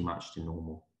back pretty much to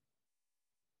normal.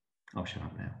 I'll shut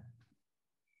up now.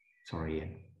 Sorry,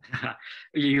 Ian.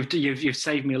 You've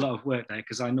saved me a lot of work there,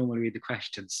 because I normally read the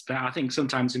questions, but I think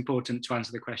sometimes it's important to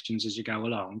answer the questions as you go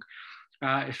along.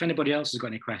 If anybody else has got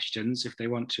any questions, if they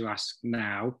want to ask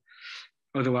now,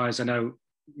 otherwise I know,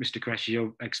 Mr Qureshi,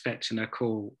 you're expecting a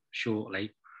call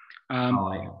shortly. I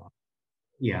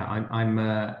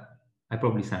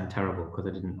probably sound terrible because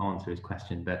I didn't answer his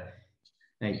question, but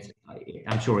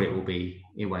I'm sure it won't be.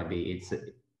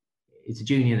 It's a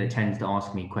junior that tends to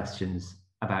ask me questions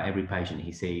about every patient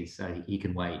he sees, so he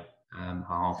can wait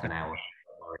half an hour.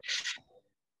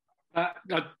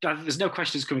 There's no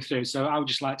questions coming through, so I would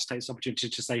just like to take this opportunity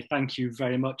to say thank you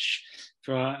very much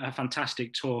for a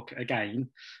fantastic talk again,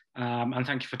 and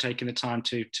thank you for taking the time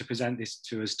to present this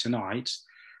to us tonight.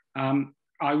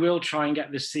 I will try and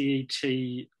get the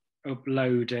CET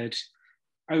uploaded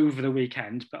over the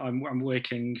weekend, but I'm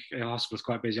working, the hospital's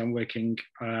quite busy, I'm working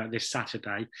this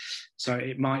Saturday, so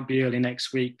it might be early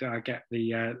next week that I get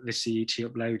the CET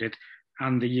uploaded,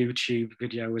 and the YouTube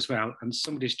video as well. And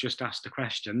somebody's just asked the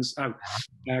questions.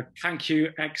 Thank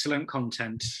you, excellent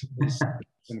content.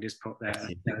 Somebody's put there.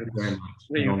 Thank you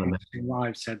very much.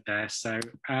 I've said there. So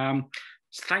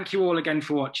thank you all again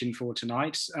for watching for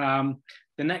tonight.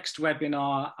 The next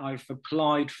webinar, I've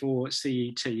applied for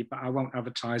CET, but I won't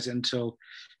advertise it until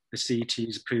the CET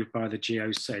is approved by the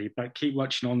GOC. But keep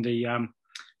watching on the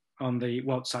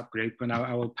WhatsApp group, and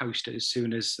I will post it as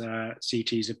soon as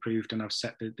CET is approved and I've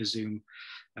set the Zoom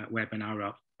webinar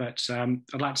up. But I'd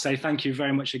like to say thank you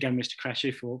very much again, Mr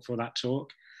Qureshi, for that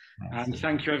talk. And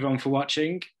thank you everyone for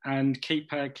watching, and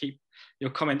keep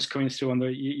your comments coming through on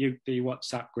the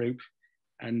WhatsApp group.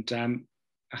 And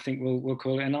I think we'll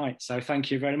call it a night. So thank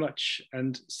you very much,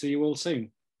 and see you all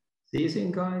soon. See you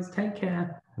soon, guys. Take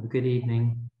care. Have a good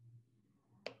evening.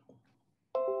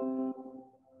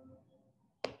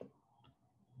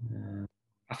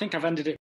 I think I've ended it.